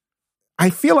 I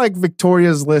feel like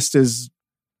Victoria's list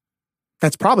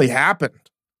that's probably happened.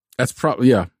 That's probably,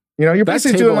 yeah. You're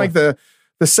basically doing like the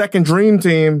second dream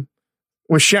team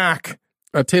with Shaq.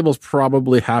 That table's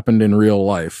probably happened in real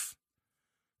life.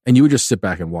 And you would just sit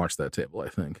back and watch that table, I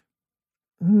think.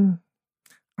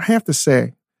 I have to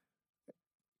say,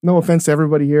 no offense to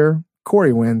everybody here,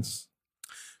 Corey wins.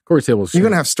 Corey table's You're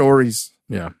going to have stories.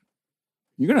 Yeah.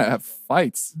 You're going to have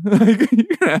fights. You're going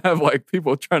to have like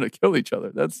people trying to kill each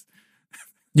other. That's...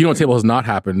 You know what table has not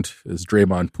happened is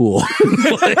Draymond Pool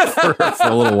like for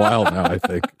a little while now, I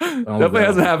think. Definitely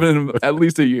hasn't happened in at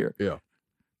least a year. Yeah.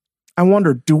 I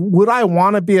wonder, would I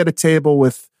want to be at a table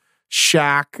with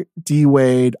Shaq,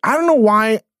 D-Wade? I don't know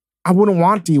why I wouldn't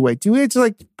want D-Wade. D-Wade's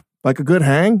like a good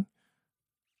hang.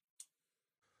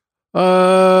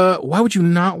 Why would you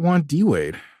not want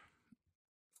D-Wade?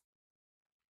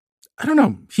 I don't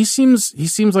know. He seems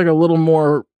like a little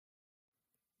more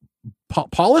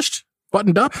polished,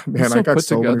 buttoned up. Man, I got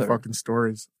so many fucking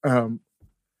stories.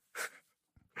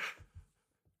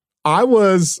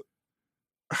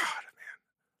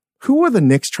 Who were the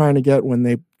Knicks trying to get when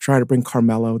they tried to bring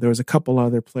Carmelo? There was a couple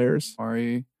other players. They're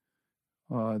trying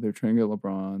to get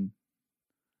LeBron.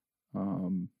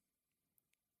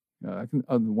 Yeah,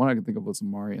 the one I can think of was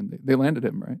Amari, and they landed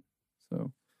him, right?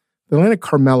 So they landed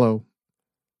Carmelo.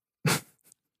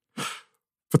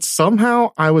 But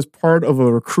somehow I was part of a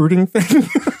recruiting thing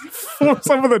for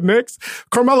some of the Knicks.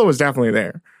 Carmelo was definitely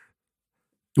there.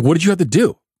 What did you have to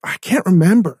do? I can't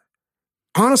remember.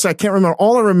 Honestly, I can't remember.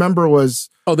 All I remember was...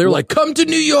 Oh, they were like, come to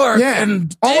New York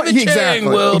and David Chang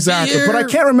will be here. But I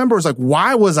can't remember. It was like,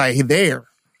 why was I there?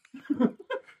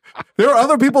 There were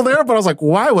other people there, but I was like,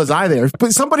 why was I there?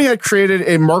 But somebody had created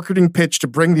a marketing pitch to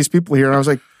bring these people here, and I was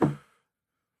like,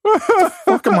 what the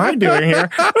fuck am I doing here?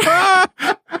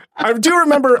 I do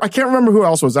remember, I can't remember who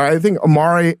else was there. I think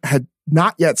Amari had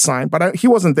not yet signed, but he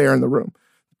wasn't there in the room.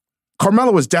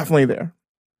 Carmelo was definitely there.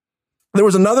 There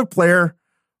was another player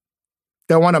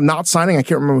that wound up not signing. I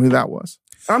can't remember who that was.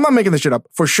 I'm not making this shit up.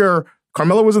 For sure,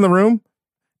 Carmelo was in the room,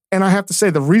 and I have to say,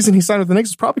 the reason he signed with the Knicks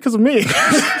is probably because of me.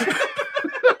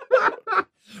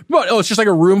 But it's just like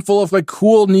a room full of like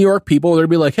cool New York people. They'd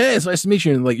be like, "Hey, it's nice to meet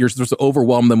you," and like you're supposed to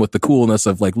overwhelm them with the coolness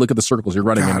of like, "Look at the circles you're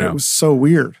running in now." It was so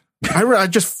weird. I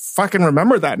just fucking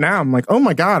remember that now. I'm like, oh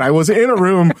my God, I was in a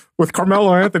room with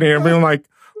Carmelo Anthony and being like,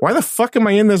 why the fuck am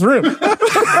I in this room?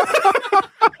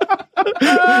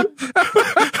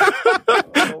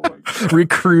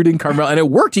 Recruiting Carmelo, and it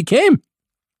worked. He came.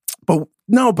 But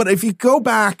if you go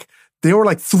back, there were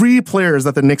like 3 players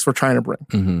that the Knicks were trying to bring.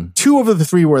 Mm-hmm. 2 of the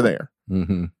 3 were there.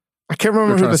 Mm-hmm. I can't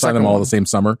remember who the second them all one. The same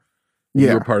summer. Yeah,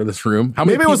 you were part of this room.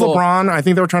 Maybe it was LeBron. I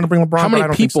think they were trying to bring LeBron. How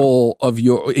many people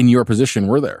in your position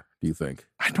were there? Do you think?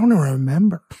 I don't even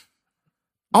remember.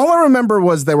 All I remember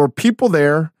was there were people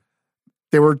there.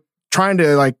 They were trying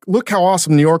to like look how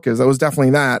awesome New York is. That was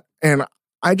definitely that. And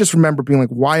I just remember being like,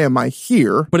 why am I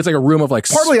here? But it's like a room of like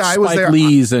partly I was there.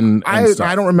 Lee's and stuff.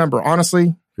 I don't remember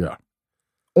honestly. Yeah.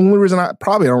 Only reason I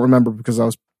probably don't remember because I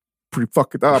was pretty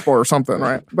fucked up or something,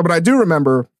 right? But I do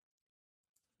remember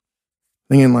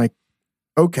thinking like,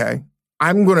 okay,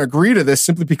 I'm going to agree to this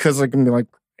simply because I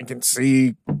can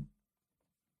see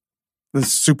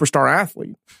this superstar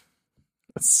athlete.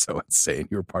 That's so insane.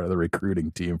 You were part of the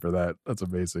recruiting team for that. That's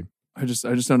amazing. I just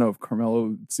don't know if Carmelo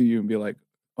would see you and be like,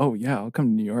 oh yeah, I'll come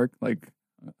to New York. Like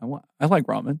I like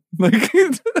ramen.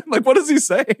 Like what does he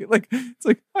say? Like it's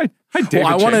like hi David. Well,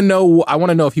 I want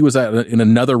to know if he was in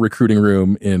another recruiting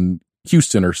room in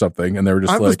Houston or something, and they were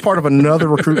just I was part of another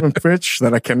recruitment pitch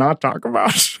that I cannot talk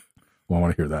about. Well, I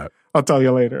want to hear that. I'll tell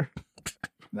you later.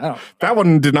 No. That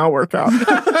one did not work out.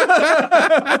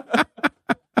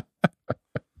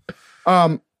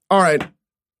 All right.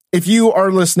 If you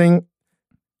are listening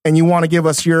and you want to give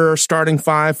us your starting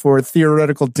 5 for a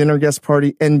theoretical dinner guest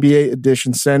party NBA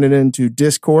edition, send it into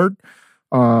Discord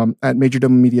at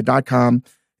majordomomedia.com.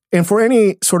 And for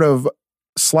any sort of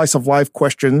slice of life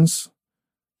questions,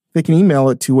 they can email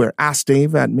it to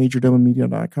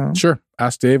askdave@majordomomedia.com. Sure.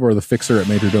 Ask Dave or the fixer at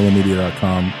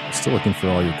majordomomedia.com. Still looking for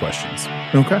all your questions.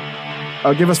 Okay.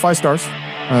 Give us 5 stars.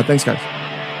 Thanks, guys.